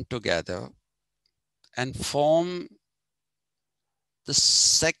come together and form the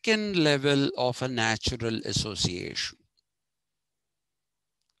second level of a natural association,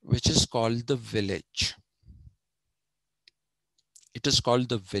 which is called the village. It is called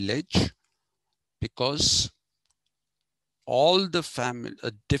the village because all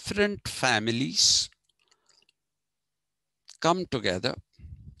the different families come together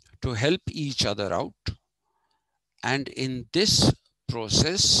to help each other out. And in this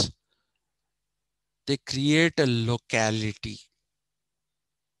process, they create a locality.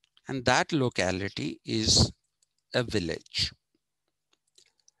 And that locality is a village.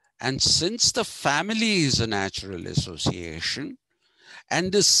 And since the family is a natural association,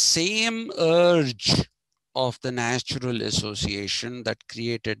 and the same urge of the natural association that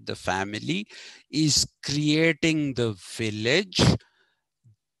created the family is creating the village,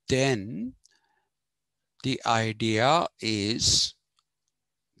 then the idea is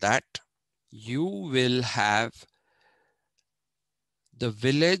that you will have the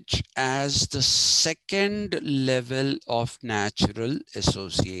village as the second level of natural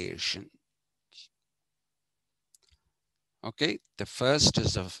association. Okay, the first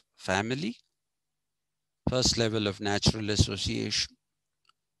is a family, first level of natural association.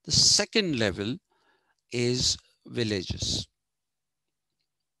 The second level is villages.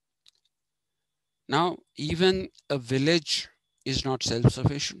 Now, even a village is not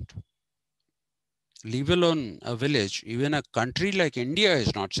self-sufficient. Leave alone a village, even a country like India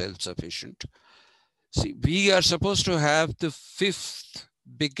is not self-sufficient. See, we are supposed to have the 5th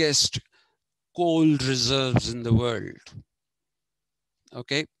biggest coal reserves in the world.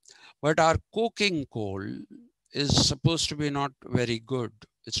 Okay, but our coking coal is supposed to be not very good.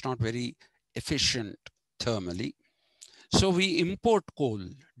 It's not very efficient thermally. So we import coal,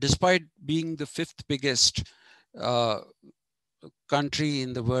 despite being the 5th biggest country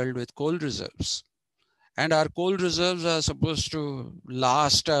in the world with coal reserves. And our coal reserves are supposed to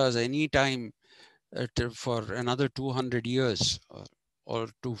last us any time for another 200 years or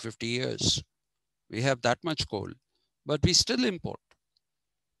 250 years. We have that much coal, but we still import.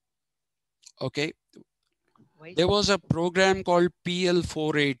 Okay. Why, There sir? was a program called PL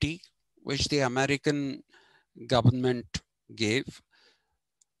 480, which the American government gave,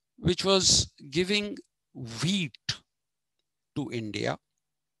 which was giving wheat to India,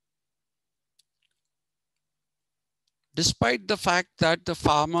 despite the fact that the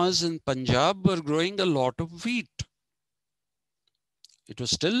farmers in Punjab were growing a lot of wheat. It was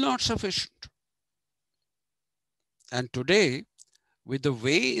still not sufficient. And today, with the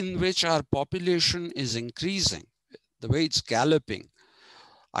way in which our population is increasing, the way it's galloping,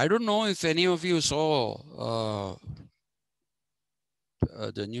 I don't know if any of you saw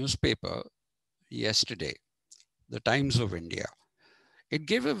the newspaper yesterday, the Times of India. It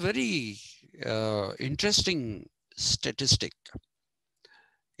gave a very interesting statistic.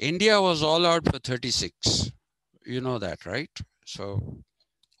 India was all out for 36. You know that, right? So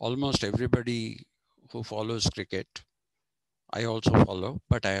almost everybody who follows cricket, I also follow,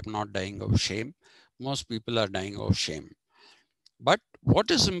 but I am not dying of shame. Most people are dying of shame. But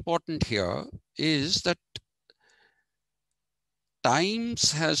what is important here is that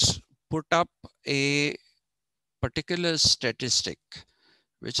Times has put up a particular statistic,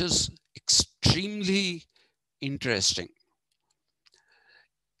 which is extremely interesting.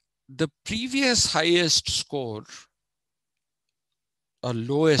 The previous highest score, or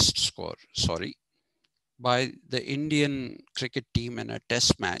lowest score, sorry, by the Indian cricket team in a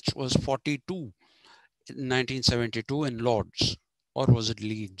test match was 42 in 1972 in Lords, or was it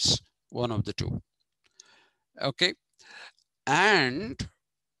Leeds? One of the two. Okay. And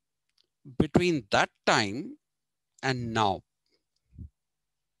between that time and now,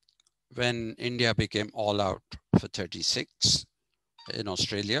 when India became all out for 36 in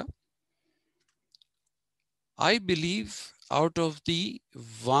Australia, I believe out of the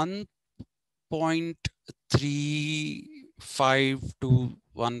 1.35 to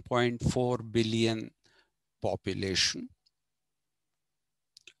 1.4 billion population,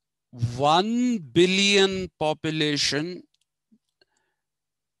 1 billion population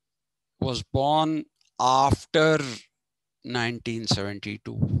was born after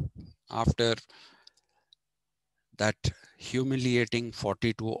 1972, after that humiliating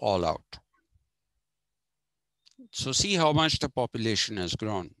 42 all out. So see how much the population has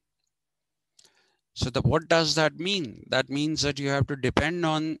grown. So what does that mean? That means that you have to depend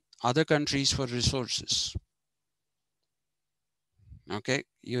on other countries for resources. Okay,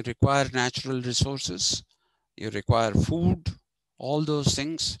 you require natural resources, you require food, all those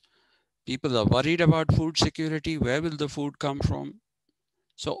things. People are worried about food security. Where will the food come from?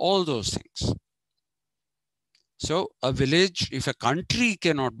 So all those things. So a village, if a country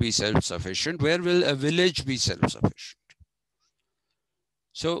cannot be self-sufficient, where will a village be self-sufficient?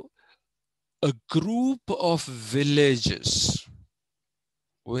 So a group of villages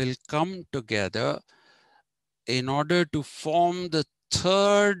will come together in order to form the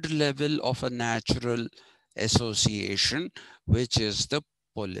third level of a natural association, which is the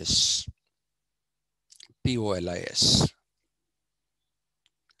polis, P-O-L-I-S.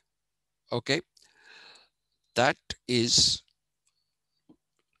 Okay, that is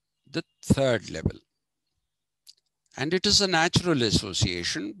the third level. And it is a natural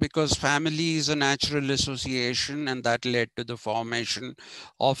association because family is a natural association, and that led to the formation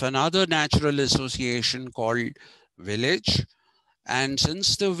of another natural association called village. And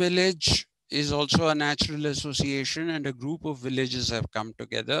since the village is also a natural association and a group of villages have come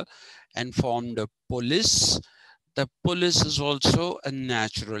together and formed a polis, the polis is also a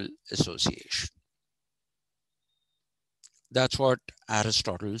natural association. That's what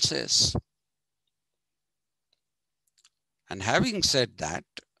Aristotle says. And having said that,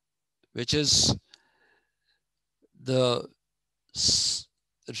 which is the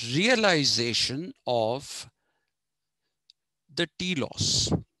realization of the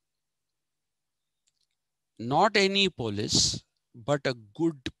telos, not any polis, but a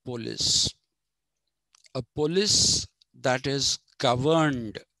good polis, a polis that is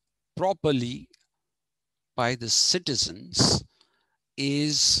governed properly by the citizens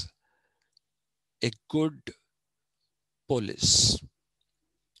is a good polis.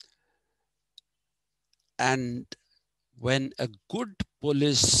 And when a good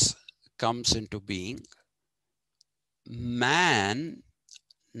polis comes into being, man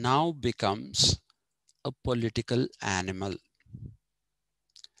now becomes a political animal.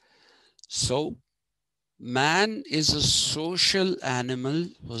 So man is a social animal,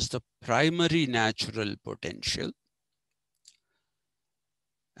 was the primary natural potential.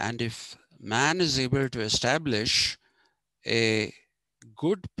 And if man is able to establish a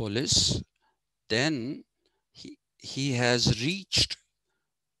good polis, then he has reached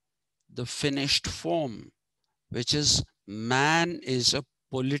the finished form, which is man is a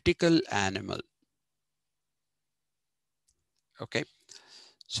political animal. Okay,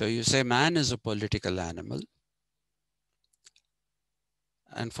 so you say man is a political animal,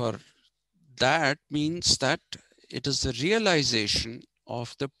 and for that means that it is the realization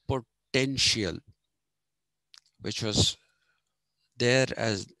of the potential which was there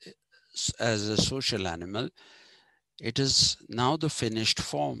as a social animal. It is now the finished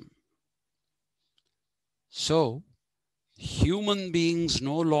form. So human beings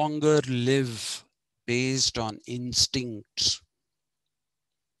no longer live based on instincts.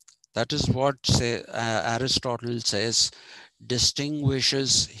 That is what Aristotle says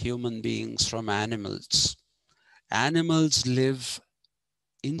distinguishes human beings from animals. Animals live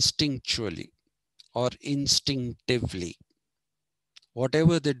instinctually or instinctively.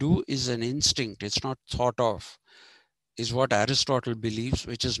 Whatever they do is an instinct. It's not thought of, is what Aristotle believes,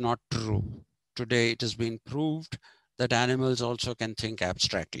 which is not true. Today it has been proved that animals also can think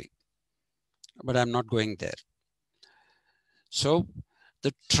abstractly, but I'm not going there. So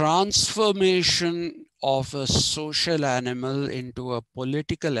the transformation of a social animal into a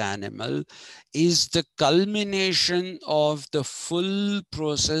political animal is the culmination of the full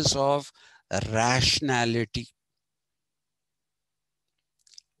process of rationality.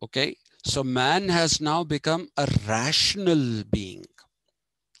 Okay, so man has now become a rational being.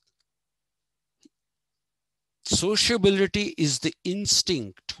 Sociability is the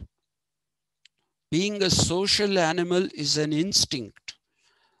instinct. Being a social animal is an instinct,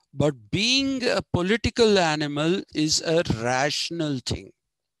 but being a political animal is a rational thing.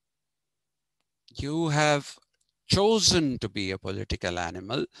 You have chosen to be a political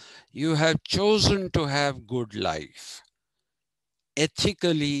animal. You have chosen to have good life,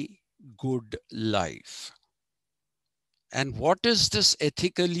 ethically good life. And what is this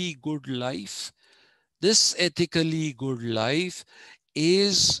ethically good life? This ethically good life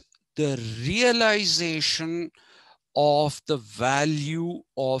is the realization of the value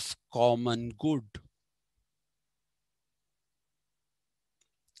of common good.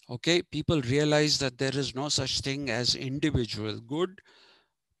 Okay, people realize that there is no such thing as individual good,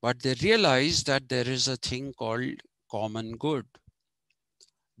 but they realize that there is a thing called common good.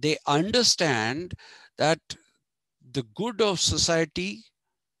 They understand that the good of society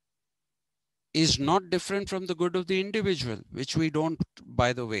is not different from the good of the individual, which we don't,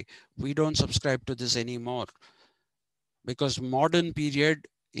 by the way, we don't subscribe to this anymore, because modern period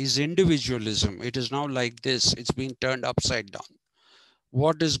is individualism. It is now like this. It's being turned upside down.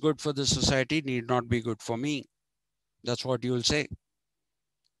 What is good for the society need not be good for me. That's what you'll say.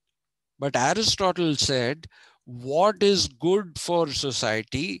 But Aristotle said, what is good for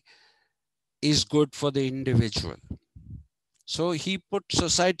society is good for the individual. So he put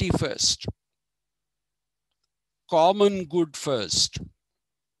society first, common good first.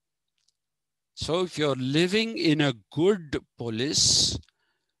 So if you're living in a good polis,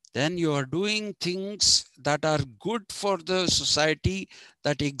 then you are doing things that are good for the society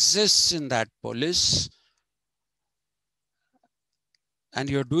that exists in that polis, and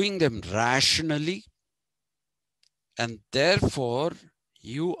you're doing them rationally, and therefore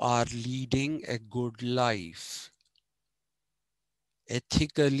you are leading a good life,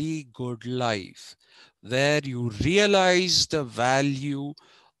 ethically good life, where you realize the value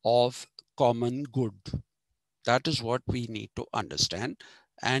of common good. That is what we need to understand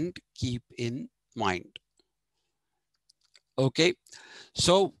and keep in mind. Okay,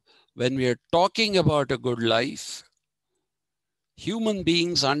 so when we are talking about a good life, human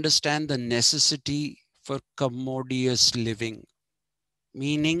beings understand the necessity for commodious living,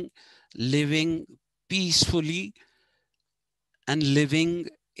 meaning living peacefully and living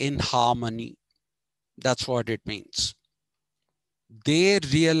in harmony. That's what it means. They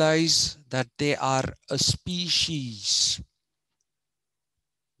realize that they are a species.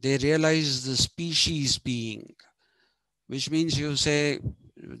 They realize the species being, which means you say,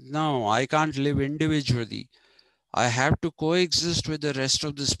 no, I can't live individually. I have to coexist with the rest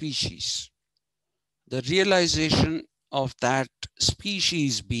of the species. The realization of that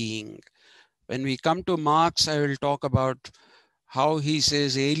species being. When we come to Marx, I will talk about how he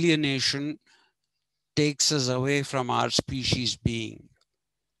says alienation takes us away from our species being.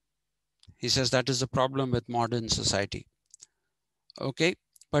 He says that is the problem with modern society. Okay,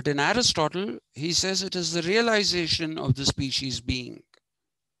 but in Aristotle, he says it is the realization of the species being.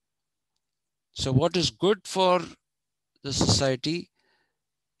 So what is good for the society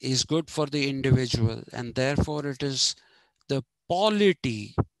is good for the individual, and therefore it is the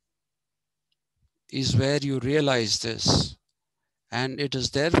polity is where you realize this, and it is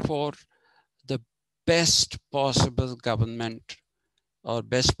therefore the best possible government or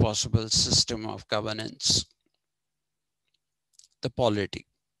best possible system of governance, the polity.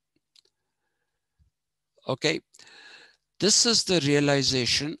 Okay, this is the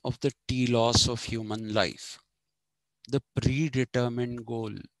realization of the telos of human life, the predetermined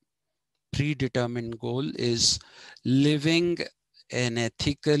goal. Predetermined goal is living an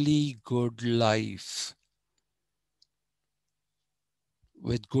ethically good life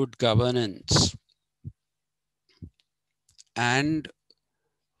with good governance and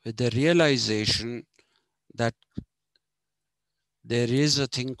with the realization that there is a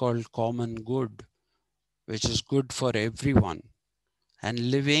thing called common good, which is good for everyone,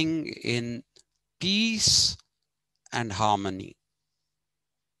 and living in peace and harmony.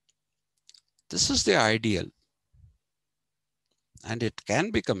 This is the ideal, and it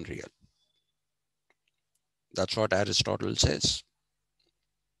can become real. That's what Aristotle says.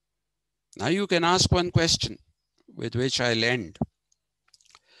 Now you can ask one question with which I'll end.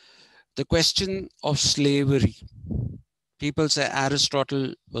 The question of slavery. People say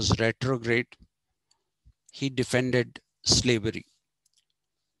Aristotle was retrograde. He defended slavery.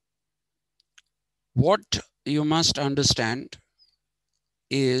 What you must understand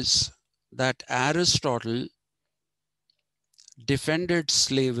is that Aristotle defended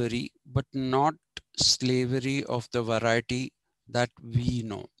slavery, but not slavery of the variety that we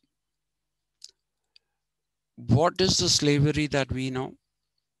know. What is the slavery that we know?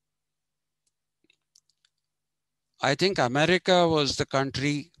 I think America was the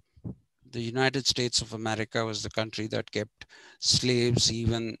country, the United States of America was the country that kept slaves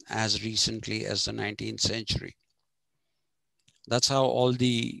even as recently as the 19th century. That's how all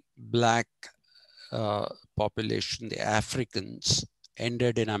the black population, the Africans,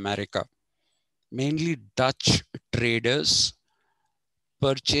 ended in America. Mainly Dutch traders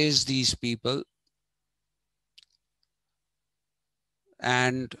purchased these people,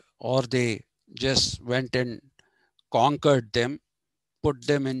 and or they just went and conquered them, put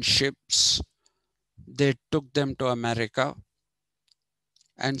them in ships. They took them to America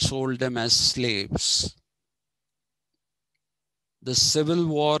and sold them as slaves. The Civil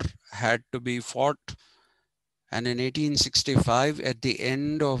War had to be fought, And in 1865, at the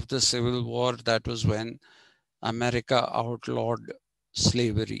end of the Civil War, that was when America outlawed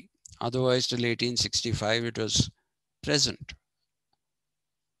slavery. Otherwise, till 1865, it was present.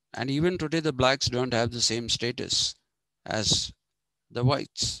 And even today, the blacks don't have the same status as the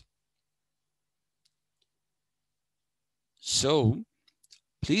whites. So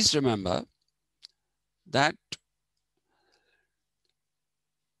please remember that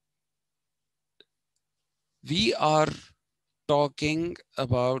we are talking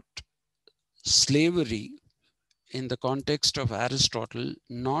about slavery in the context of Aristotle,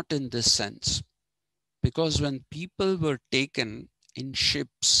 not in this sense. Because when people were taken in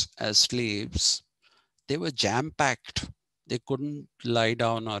ships as slaves, they were jam-packed. They couldn't lie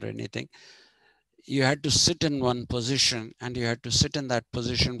down or anything. You had to sit in one position, and you had to sit in that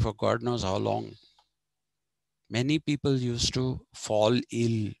position for God knows how long. Many people used to fall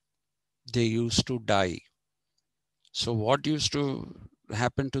ill. They used to die. So what used to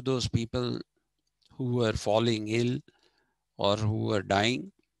happen to those people who were falling ill or who were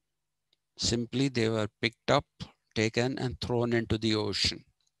dying? Simply they were picked up, taken and thrown into the ocean.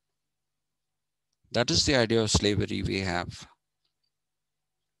 That is the idea of slavery we have.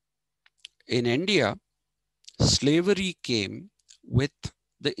 In India, slavery came with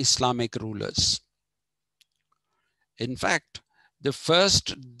the Islamic rulers. In fact, the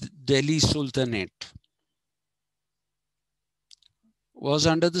first Delhi Sultanate was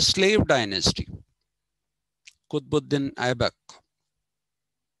under the slave dynasty, Qutbuddin Aibak.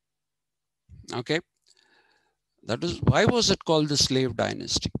 Okay, that is why was it called the slave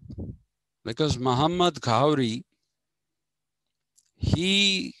dynasty? Because Muhammad Ghauri,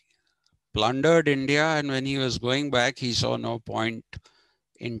 he plundered India, and when he was going back, he saw no point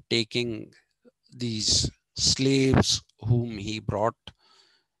in taking these slaves whom he brought.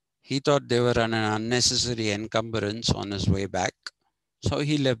 He thought they were an unnecessary encumbrance on his way back. So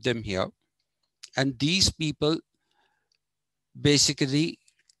he left them here. And these people basically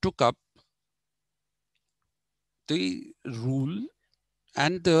took up the rule,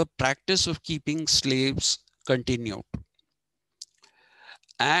 and the practice of keeping slaves continued.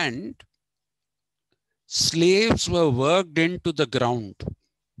 And slaves were worked into the ground.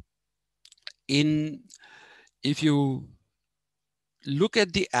 If you look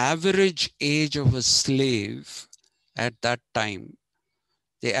at the average age of a slave at that time,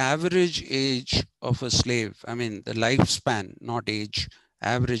 the average age of a slave, I mean the lifespan, not age,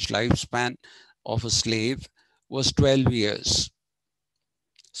 average lifespan of a slave was 12 years.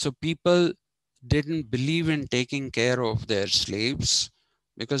 So people didn't believe in taking care of their slaves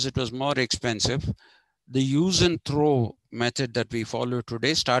because it was more expensive. The use and throw method that we follow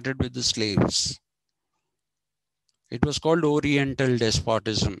today started with the slaves. It was called Oriental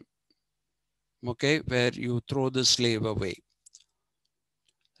despotism, okay, where you throw the slave away,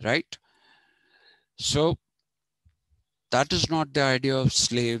 right? So that is not the idea of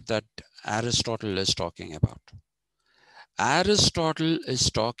slave that Aristotle is talking about. Aristotle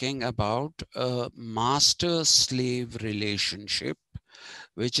is talking about a master-slave relationship,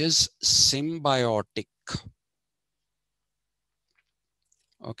 which is symbiotic.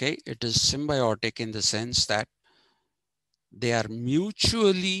 Okay, it is symbiotic in the sense that they are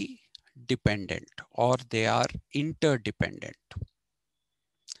mutually dependent or they are interdependent.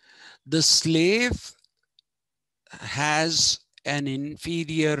 The slave has an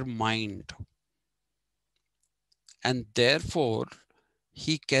inferior mind, and therefore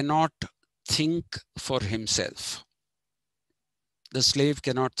he cannot think for himself. The slave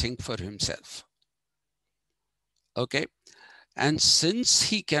cannot think for himself. Okay, and since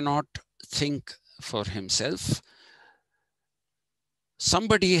he cannot think for himself,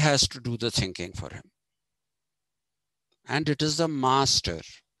 somebody has to do the thinking for him. And it is the master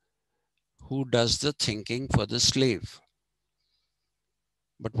who does the thinking for the slave.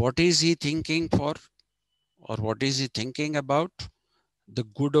 But what is he thinking for? Or what is he thinking about? The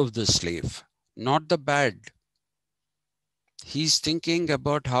good of the slave, not the bad. He's thinking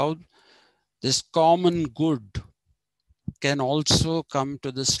about how this common good can also come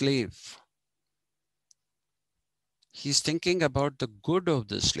to the slave. He's thinking about the good of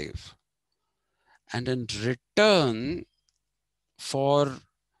the slave. And in return for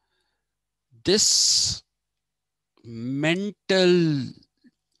this mental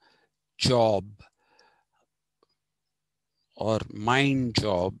job or mind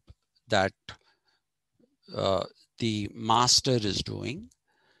job that the master is doing,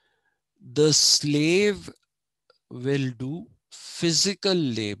 the slave will do physical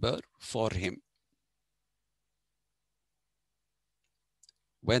labor for him.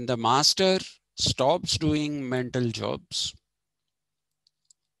 When the master stops doing mental jobs,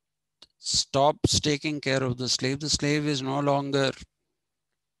 stops taking care of the slave is no longer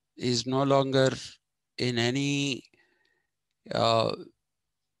in any uh,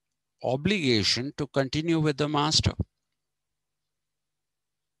 obligation to continue with the master.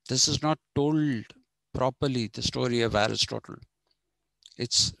 This is not told properly, the story of Aristotle.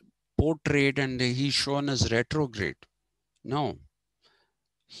 It's portrayed and he's shown as retrograde. No,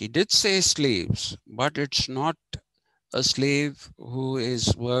 he did say slaves, but it's not a slave who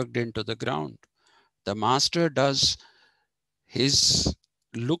is worked into the ground. The master does his,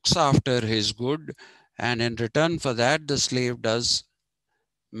 looks after his good, and in return for that, the slave does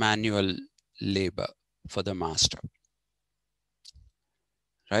manual labor for the master.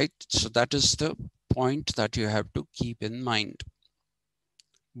 Right? So that is the point that you have to keep in mind.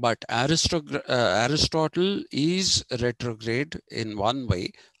 But Aristotle is retrograde in one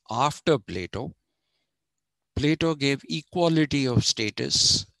way. After Plato, Plato gave equality of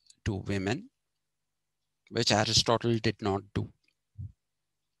status to women, which Aristotle did not do.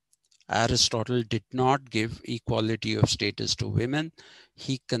 Aristotle did not give equality of status to women.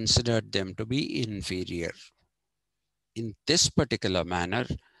 He considered them to be inferior. In this particular manner,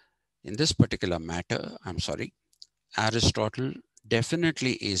 in this particular matter, Aristotle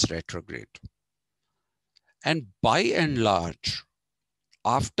definitely is retrograde. And by and large,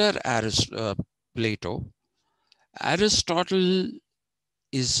 after Plato, Aristotle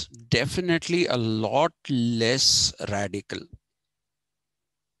is definitely a lot less radical.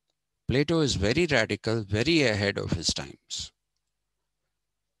 Plato is very radical, very ahead of his times.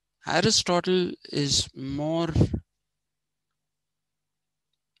 Aristotle is more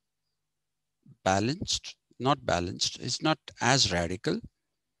balanced, not balanced, is not as radical.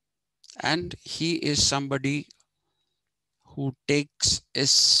 And he is somebody who takes a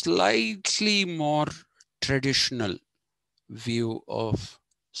slightly more traditional view of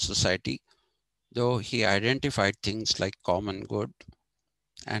society, though he identified things like common good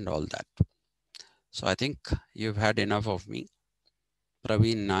and all that. So I think you've had enough of me.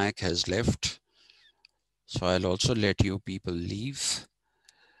 Praveen Nayak has left, so I'll also let you people leave.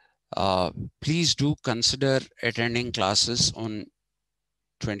 Please do consider attending classes on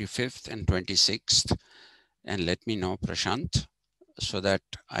 25th and 26th and let me know, Prashant, so that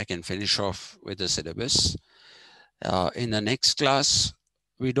I can finish off with the syllabus. In the next class,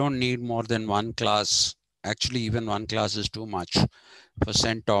 we don't need more than one class. Actually, even one class is too much for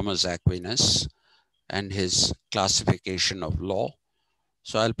St. Thomas Aquinas and his classification of law.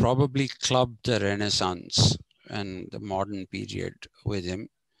 So I'll probably club the Renaissance and the modern period with him.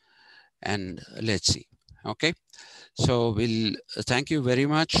 And let's see. Okay. So we'll thank you very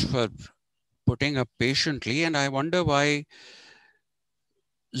much for putting up patiently. And I wonder why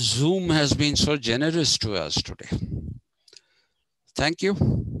Zoom has been so generous to us today. Thank you.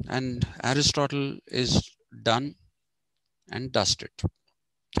 And Aristotle is done and dusted.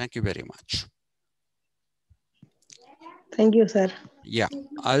 Thank you very much. Thank you, sir. Yeah,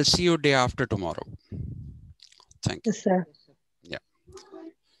 I'll see you day after tomorrow. Thank you. Yes, sir. Yes, sir. Yeah.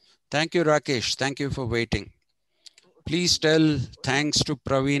 Thank you, Rakesh. Thank you for waiting. Please tell thanks to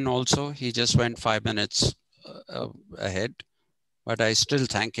Praveen also. He just went 5 minutes ahead, but I still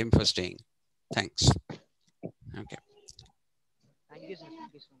thank him for staying. Thanks. Okay. Thank you, sir. Thank you so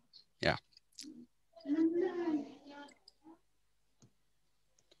much. Yeah.